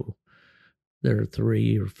 up to they're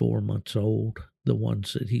 3 or 4 months old, the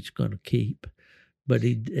ones that he's going to keep. But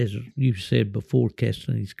he, as you said before,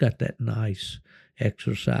 Kesten, he's got that nice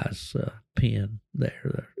exercise pen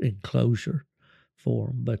there, enclosure for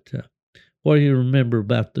him. But what do you remember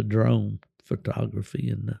about the drone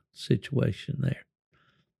photography and the situation there?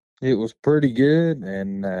 It was pretty good,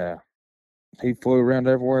 and he flew around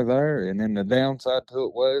everywhere there. And then the downside to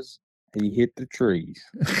it was he hit the trees.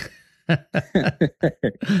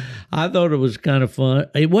 I thought it was kind of fun.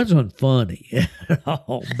 It wasn't funny at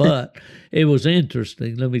all, but it was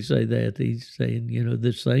interesting. Let me say that. He's saying,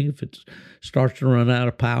 this thing, if it starts to run out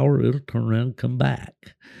of power, it'll turn around and come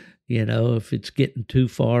back. If it's getting too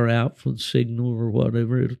far out for the signal or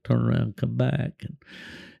whatever, it'll turn around and come back.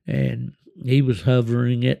 And he was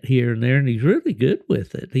hovering it here and there, and he's really good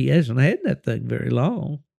with it. He hasn't had that thing very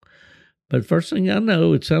long. But first thing I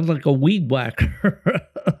know, it sounds like a weed whacker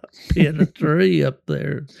in a tree up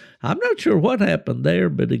there. I'm not sure what happened there,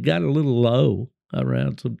 but it got a little low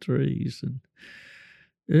around some trees, and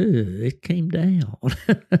it came down.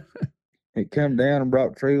 It came down and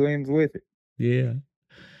brought tree limbs with it. Yeah.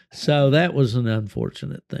 So that was an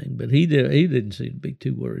unfortunate thing, but he didn't seem to be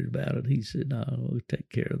too worried about it. He said, "No, we'll take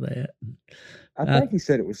care of that." I think he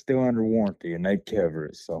said it was still under warranty and they'd cover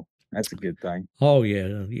it, so that's a good thing. Oh, yeah,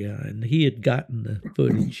 and he had gotten the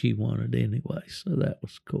footage he wanted anyway, so that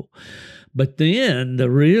was cool. But then the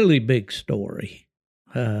really big story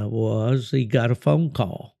was he got a phone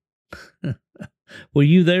call. Were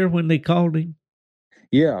you there when they called him?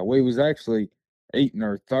 Yeah, we was actually eating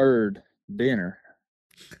our third dinner.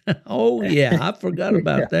 Oh yeah, I forgot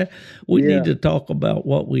about that. We need to talk about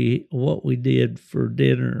what we did for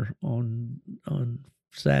dinner on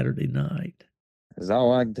Saturday night. That's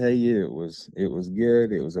all I can tell you. It was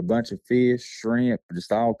good. It was a bunch of fish, shrimp,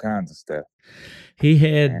 just all kinds of stuff. He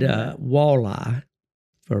had walleye.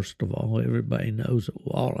 First of all, everybody knows that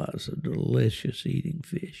walleye is a delicious eating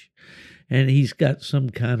fish. And he's got some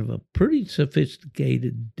kind of a pretty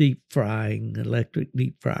sophisticated deep frying, electric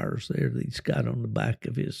deep fryers there that he's got on the back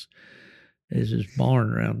of his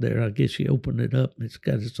barn around there. I guess you open it up and it's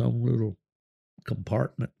got its own little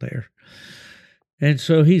compartment there. And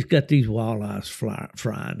so he's got these walleyes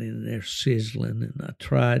frying in there, sizzling. And I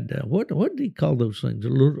tried, what did he call those things?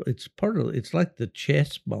 It's like the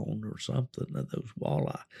chest bone or something of those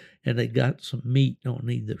walleye. And they got some meat on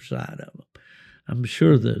either side of them. I'm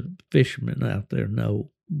sure the fishermen out there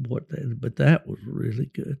know but that was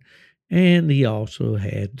really good. And he also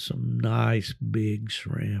had some nice big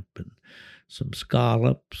shrimp and some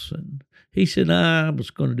scallops. And he said, I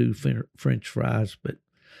was going to do French fries, but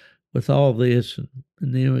with all this, and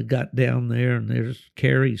then we got down there, and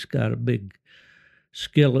Carrie's got a big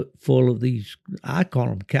skillet full of these, I call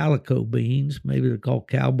them calico beans, maybe they're called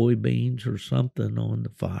cowboy beans or something, on the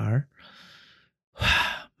fire.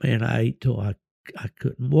 Man, I ate till I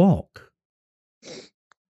couldn't walk.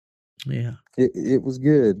 Yeah. It was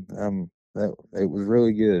good. It was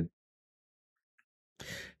really good.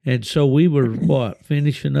 And so we were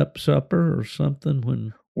finishing up supper or something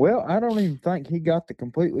when. Well, I don't even think he got to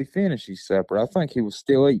completely finish his supper. I think he was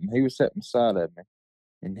still eating. He was sitting beside of me,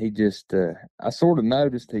 and he just I sort of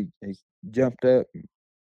noticed he jumped up and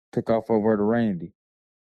took off over to Randy.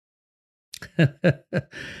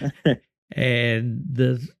 And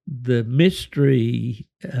the mystery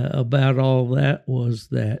about all that was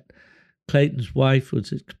that Clayton's wife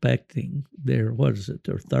was expecting their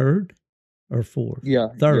third or fourth? Yeah,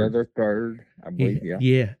 Third. their third, I believe.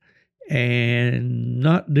 Yeah. And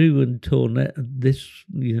not due until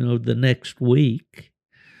the next week.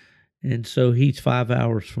 And so he's 5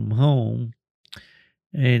 hours from home,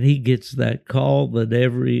 and he gets that call that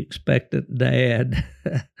every expectant dad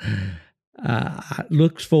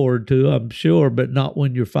looks forward to, I'm sure, but not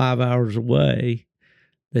when you're 5 hours away,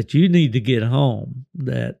 that you need to get home,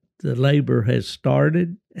 that the labor has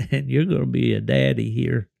started, and you're going to be a daddy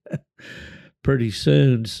here pretty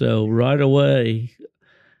soon. So right away,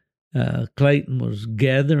 Clayton was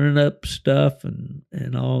gathering up stuff and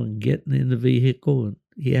all, and getting in the vehicle, and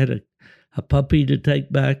he had a puppy to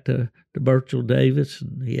take back to Burchell Davis,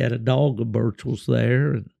 and he had a dog of Burchell's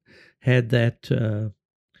there, and had that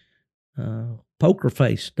poker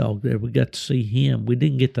face dog there. We got to see him. We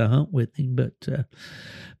didn't get to hunt with him, but at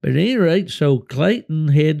any rate, so Clayton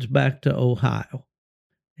heads back to Ohio,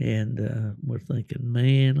 and we're thinking,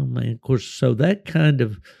 man, oh man, of course. So that kind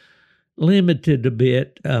of limited a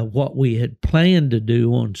bit what we had planned to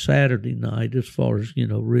do on Saturday night, as far as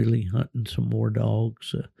really hunting some more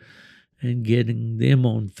dogs and getting them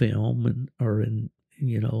on film or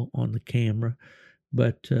on the camera.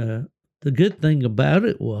 But the good thing about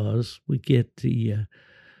it was we get the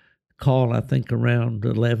call, I think, around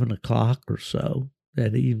 11 o'clock or so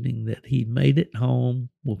that evening, that he made it home.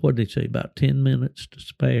 Well, what did they say, about 10 minutes to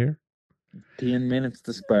spare? 10 minutes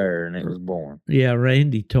to spare, and it was born. Yeah,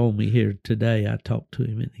 Randy told me here today. I talked to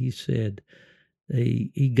him, and he said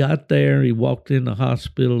he got there, he walked in the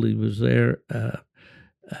hospital, he was there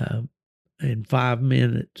in 5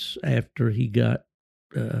 minutes after he got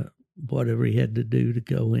whatever he had to do to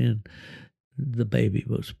go in, the baby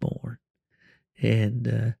was born.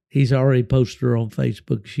 And he's already posted her on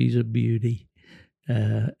Facebook. She's a beauty,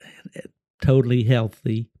 totally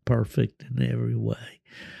healthy, perfect in every way.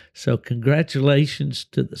 So congratulations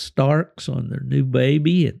to the Starks on their new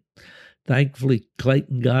baby. And thankfully,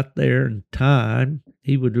 Clayton got there in time.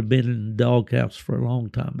 He would have been in the doghouse for a long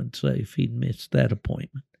time and say if he'd missed that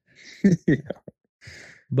appointment. Yeah.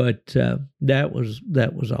 But that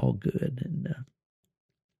was all good. And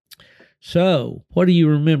so, what do you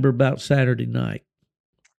remember about Saturday night?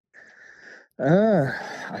 I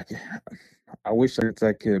wish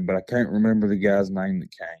I could, but I can't remember the guy's name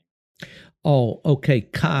that came. Oh, okay,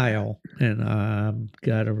 Kyle. And I've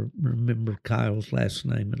got to remember Kyle's last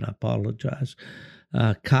name, and I apologize.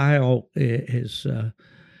 Kyle is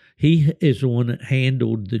he is the one that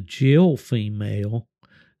handled the Jill female,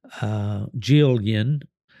 Jillian,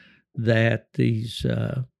 that these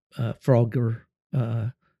Phrogger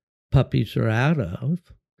puppies are out of.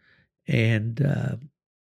 And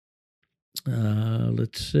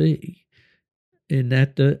let's see. In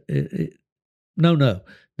that no,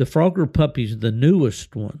 the Phrogger puppies, the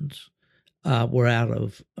newest ones, were out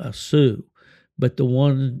of Sioux, but the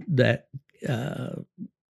one that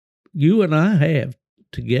you and I have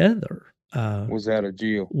together was out of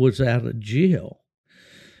Jill.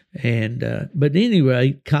 And but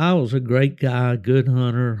anyway, Kyle's a great guy, good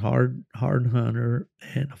hunter, hard hunter,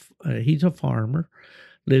 and he's a farmer.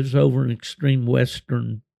 Lives over in extreme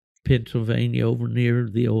western Pennsylvania, over near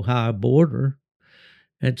the Ohio border.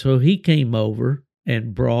 And so he came over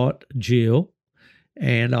and brought Jill,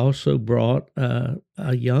 and also brought a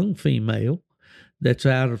young female that's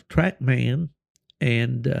out of Trackman,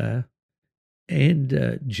 and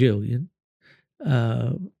Jillian,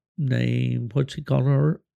 named, what's he call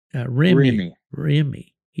her?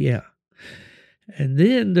 Remy. Yeah. And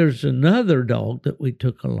then there's another dog that we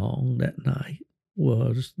took along that night,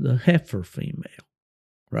 was the heifer female,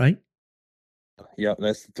 right? Yep,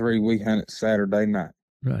 that's the three we hunted Saturday night.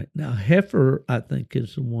 Right. Now, heifer, I think,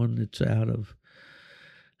 is the one that's out of,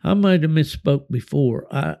 I might have misspoke before.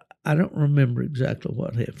 I don't remember exactly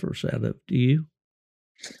what heifer's out of. Do you?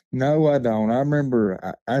 No, I don't. I remember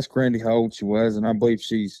I asked Randy how old she was, and I believe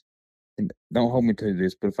she's, and don't hold me to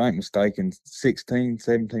this, but if I ain't mistaken, 16,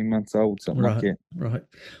 17 months old, something like that. Right.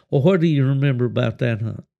 Well, what do you remember about that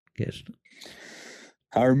hunt, Kesten?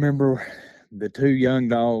 I remember the two young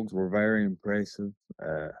dogs were very impressive.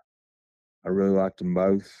 I really liked them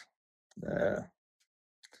both.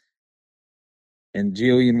 And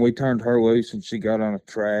Jillian, we turned her loose, and she got on a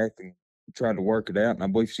track and tried to work it out. And I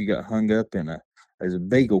believe she got hung up in a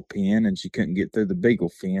beagle pen, and she couldn't get through the beagle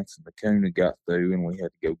fence. And the coon had got through, and we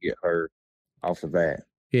had to go get her off of that.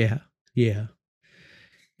 Yeah, yeah.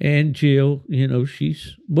 And Jill,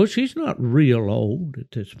 she's not real old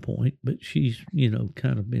at this point, but she's,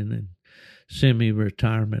 kind of been in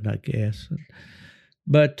semi-retirement, I guess.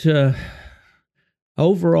 But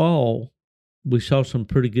overall, we saw some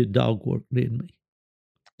pretty good dog work, didn't we?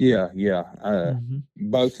 Yeah.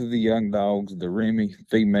 Both of the young dogs, the Remy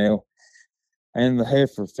female and the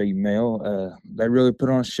heifer female, they really put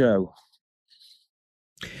on a show.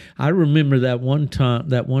 I remember that one time,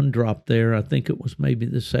 that one drop there. I think it was maybe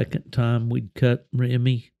the second time we'd cut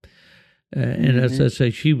Remy. And as I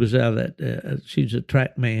say, she was out of that, she's a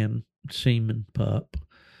TrackMan semen pup.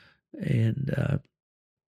 And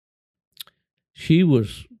she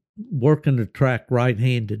was working the track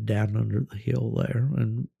right-handed down under the hill there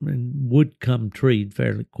and would come treed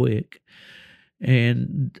fairly quick.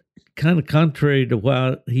 And kind of contrary to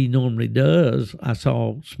what he normally does, I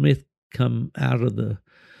saw Smith come out of the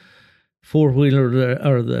four-wheeler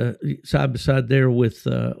or the side-by-side there with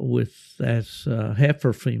that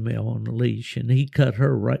heifer female on the leash, and he cut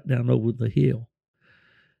her right down over the hill.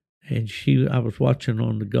 And I was watching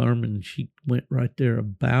on the Garmin, and she went right there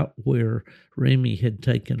about where Remy had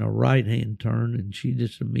taken a right-hand turn, and she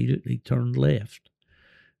just immediately turned left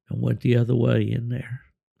and went the other way in there.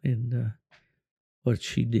 And what'd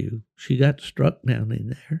she do? She got struck down in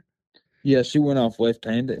there. Yeah, she went off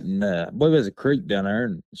left-handed, and I believe there's a creek down there,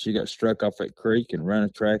 and she got struck off that creek and ran a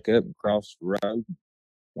track up and crossed the road,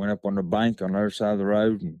 went up on the bank on the other side of the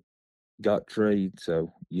road and got treed.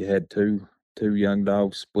 So you had two young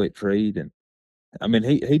dogs split treed, and I mean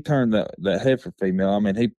he turned that heifer female. I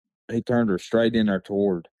mean he turned her straight in there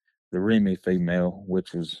toward the Remy female,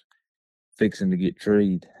 which was fixing to get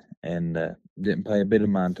treed, and didn't pay a bit of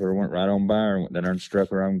mind to her. Went right on by her and went down there and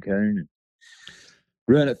struck her own coon and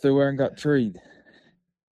ran it through her and got treed.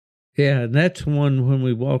 Yeah, and that's one when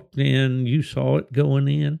we walked in, you saw it going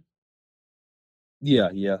in? Yeah.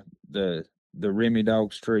 The Remy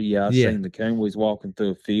dog's tree. Yeah, I seen the coon was walking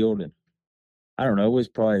through a field, and I don't know, it was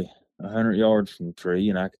probably 100 yards from the tree,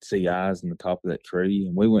 and I could see eyes in the top of that tree.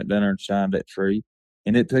 And we went down there and shined that tree,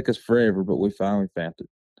 and it took us forever, but we finally found it.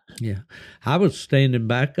 Yeah. I was standing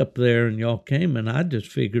back up there, and y'all came, and I just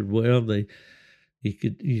figured, well,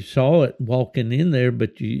 you saw it walking in there,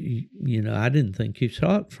 but you I didn't think you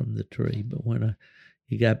saw it from the tree. But when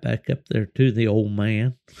you got back up there to the old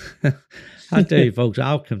man, I tell you, folks,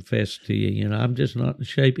 I'll confess to you, I'm just not in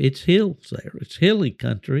shape. It's hills there. It's hilly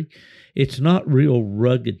country. It's not real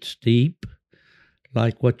rugged steep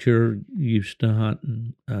like what you're used to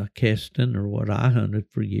hunting, Kesten, or what I hunted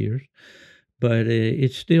for years. But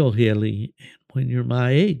it's still hilly. And when you're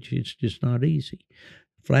my age, it's just not easy.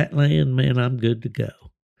 Flat land, man, I'm good to go.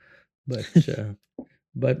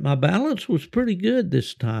 But my balance was pretty good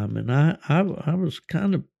this time, and I was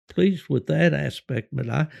kind of pleased with that aspect.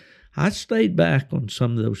 But I stayed back on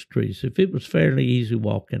some of those trees. If it was fairly easy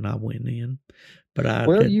walking, I went in.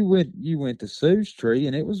 But you went to Sue's tree,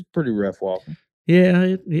 and it was pretty rough walking.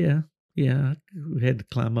 Yeah. We had to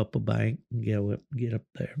climb up a bank and get up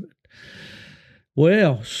there. But,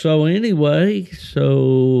 well, so anyway,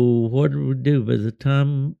 what did we do? By the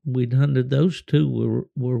time we'd hunted those two,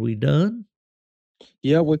 were we done?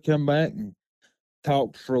 Yeah, we come back and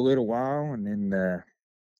talked for a little while, and then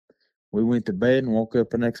we went to bed and woke up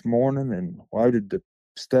the next morning and loaded the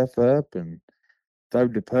stuff up and threw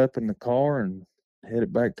the pup in the car and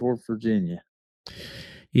headed back toward Virginia.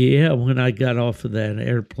 Yeah, when I got off of that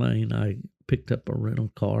airplane, I picked up a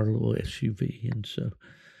rental car, a little SUV, and so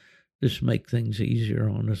just make things easier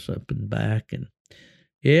on us up and back. And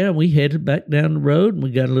yeah, we headed back down the road, and we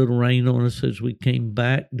got a little rain on us as we came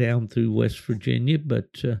back down through West Virginia, but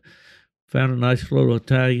found a nice little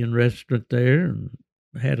Italian restaurant there and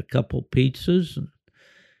had a couple pizzas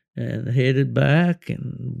and headed back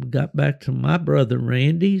and got back to my brother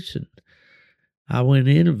Randy's. And I went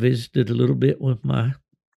in and visited a little bit with my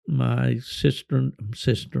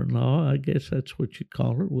sister-in-law, I guess that's what you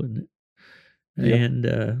call her, wouldn't it?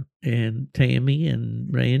 Yep. And Tammy and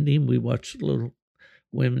Randy, and we watched a little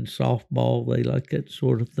women's softball. They like that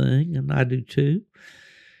sort of thing, and I do too.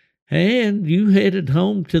 And you headed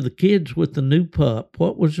home to the kids with the new pup.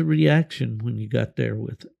 What was the reaction when you got there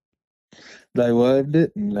with it? They loved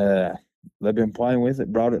it, and they've been playing with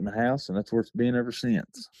it, brought it in the house, and that's where it's been ever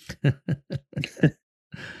since.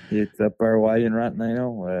 It's up our way, and right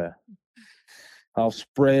now, all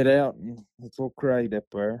spread out, and it's a little crate up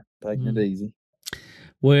there, taking it easy.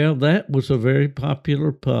 Well, that was a very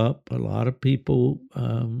popular pup. A lot of people,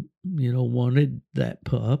 wanted that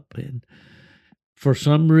pup. And for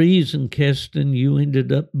some reason, Kesten, you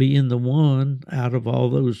ended up being the one out of all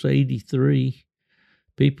those 83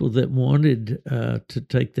 people that wanted to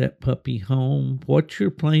take that puppy home. What's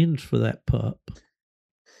your plans for that pup?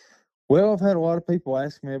 Well, I've had a lot of people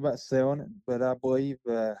ask me about selling it, but I believe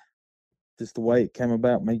just the way it came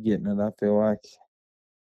about, me getting it, I feel like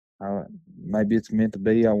maybe it's meant to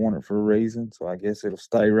be. I want it for a reason, so I guess it'll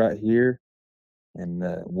stay right here, and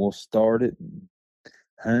we'll start it and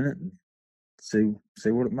hunt it and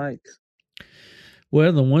see what it makes.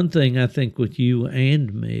 Well, the one thing I think with you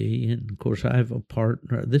and me, and of course I have a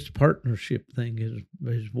partner, this partnership thing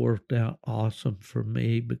has worked out awesome for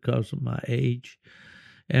me because of my age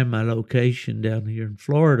and my location down here in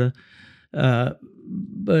Florida.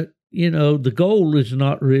 But, the goal is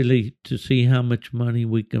not really to see how much money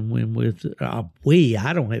we can win with. I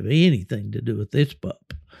don't have anything to do with this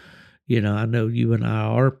pup. I know you and I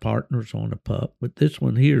are partners on a pup, but this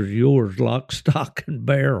one here is yours, lock, stock, and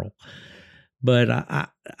barrel. But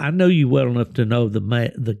I know you well enough to know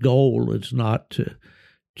the goal is not to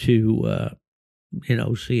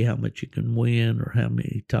see how much you can win or how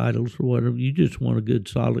many titles or whatever. You just want a good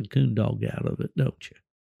solid coon dog out of it, don't you?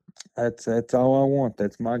 That's all I want.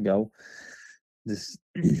 That's my goal. Just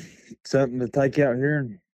something to take out here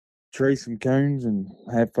and tree some coons and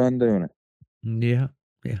have fun doing it. Yeah.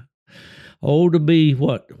 To be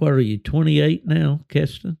what are you, 28 now,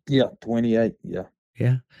 Kesten? Yeah, 28, yeah.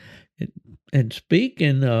 Yeah. And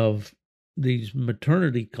speaking of these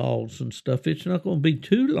maternity calls and stuff, it's not going to be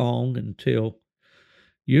too long until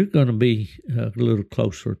you're going to be a little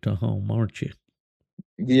closer to home, aren't you?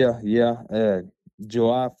 Yeah.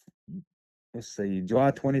 July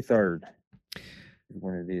 23rd is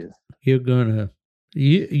when it is. You're going to,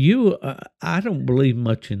 I don't believe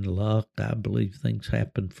much in luck. I believe things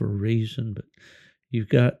happen for a reason, but you've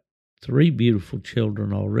got 3 beautiful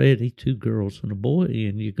children already, 2 girls and a boy,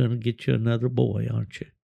 and you're going to get you another boy, aren't you?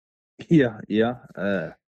 Yeah.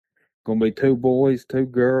 Going to be 2 boys, 2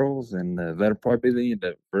 girls, and that'll probably be the end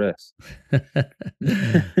of it for us.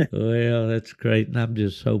 Well, that's great, and I'm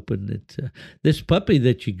just hoping that this puppy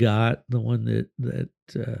that you got, the one that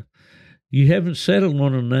you haven't settled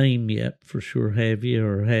on a name yet, for sure, have you?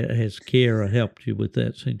 Or has Kara helped you with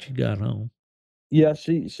that since you got home? Yeah,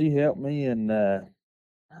 she helped me, and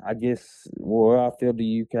I guess, I filled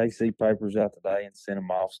the UKC papers out today and sent them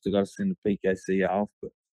off. Still got to send the PKC off,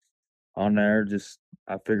 but on there,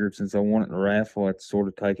 I figured since I won it in the raffle, it's sort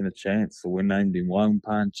of taking a chance. So we named him Lone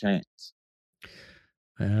Pine Chance.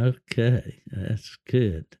 Okay, that's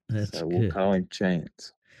good. So we'll call him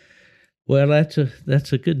Chance. Well, that's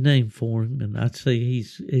a good name for him, and I'd say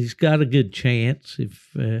he's got a good chance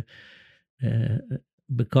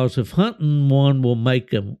because if hunting one will make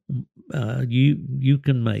them, you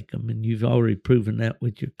can make them, and you've already proven that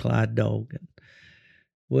with your Clyde dog. And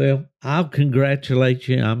well, I'll congratulate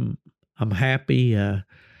you. I'm happy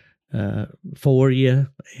for you,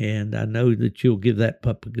 and I know that you'll give that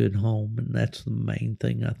pup a good home, and that's the main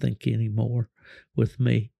thing I think anymore with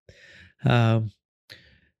me.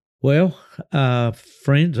 Well,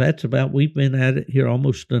 friends, we've been at it here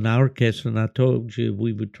almost an hour, Kesten. I told you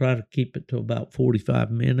we would try to keep it to about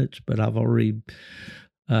 45 minutes, but I've already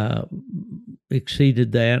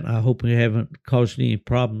exceeded that. I hope we haven't caused any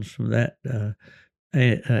problems from that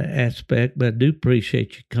aspect, but I do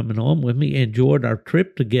appreciate you coming on with me. Enjoyed our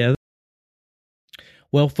trip together.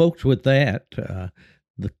 Well, folks, with that, the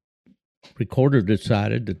recorder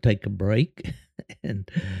decided to take a break and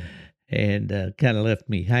kind of left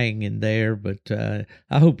me hanging there. But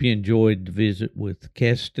I hope you enjoyed the visit with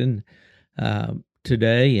Kesten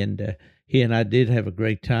today. And he and I did have a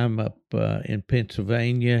great time up in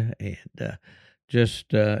Pennsylvania. And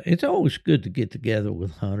it's always good to get together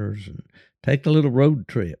with hunters and take a little road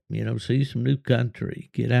trip, see some new country,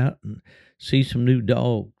 get out and see some new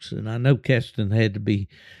dogs. And I know Kesten had to be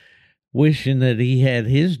wishing that he had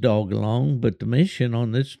his dog along, but the mission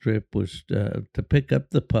on this trip was to pick up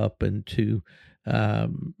the pup and to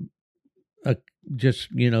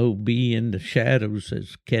just, be in the shadows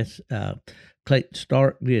as Clayton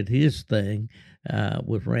Stark did his thing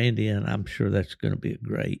with Randy, and I'm sure that's going to be a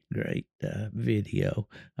great video.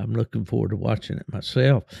 I'm looking forward to watching it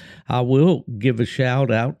myself. I will give a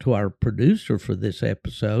shout out to our producer for this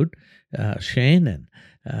episode, Shannon.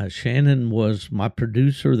 Shannon was my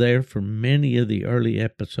producer there for many of the early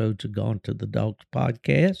episodes of Gone to the Dogs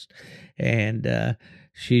podcast, and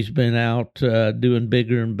she's been out doing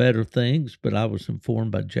bigger and better things, but I was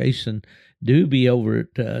informed by Jason Doobie over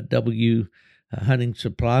at hunting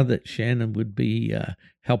supply that Shannon would be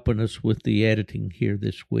helping us with the editing here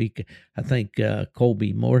this week. I think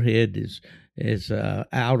Colby Moorhead is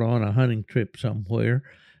out on a hunting trip somewhere,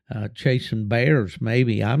 chasing bears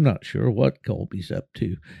maybe. I'm not sure what Colby's up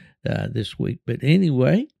to this week. But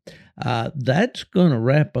anyway, that's going to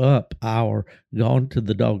wrap up our Gone to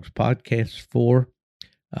the Dogs podcast for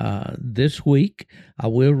this week. I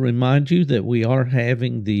will remind you that we are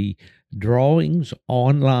having the drawings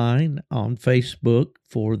online on Facebook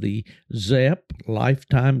for the Zepp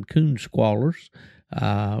Lifetime Coon Squallers.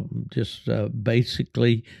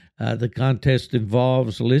 Basically, the contest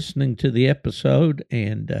involves listening to the episode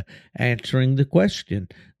and answering the question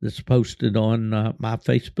that's posted on my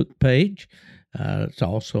Facebook page. It's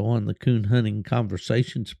also on the Coon Hunting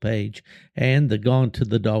Conversations page and the Gone to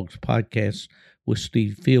the Dogs podcast with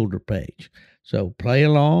Steve Fielder page. So play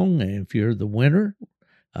along, and if you're the winner,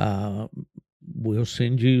 we'll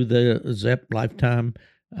send you the Zepp Lifetime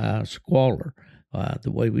Squaller.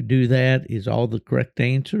 The way we do that is all the correct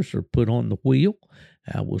answers are put on the wheel.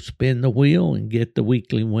 We'll spin the wheel and get the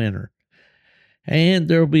weekly winner. And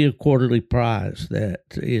there'll be a quarterly prize that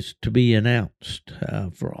is to be announced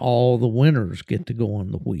for all the winners get to go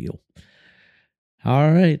on the wheel.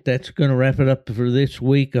 All right, that's going to wrap it up for this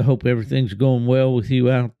week. I hope everything's going well with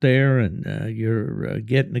you out there, and you're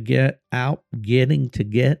getting to get out.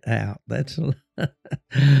 That's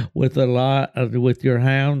with a lot with your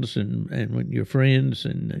hounds and with your friends,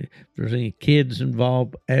 and if there's any kids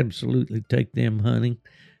involved, absolutely take them hunting.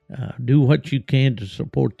 Do what you can to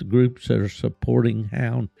support the groups that are supporting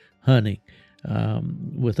hound hunting.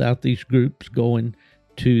 Without these groups going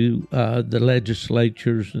to the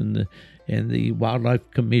legislatures and the Wildlife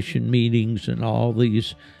Commission meetings and all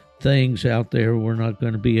these things out there, we're not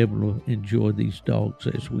going to be able to enjoy these dogs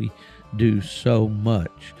as we do so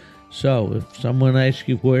much. So if someone asks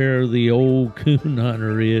you where the old coon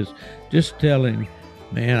hunter is, just tell him,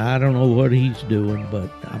 man, I don't know what he's doing, but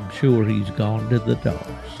I'm sure he's gone to the dogs.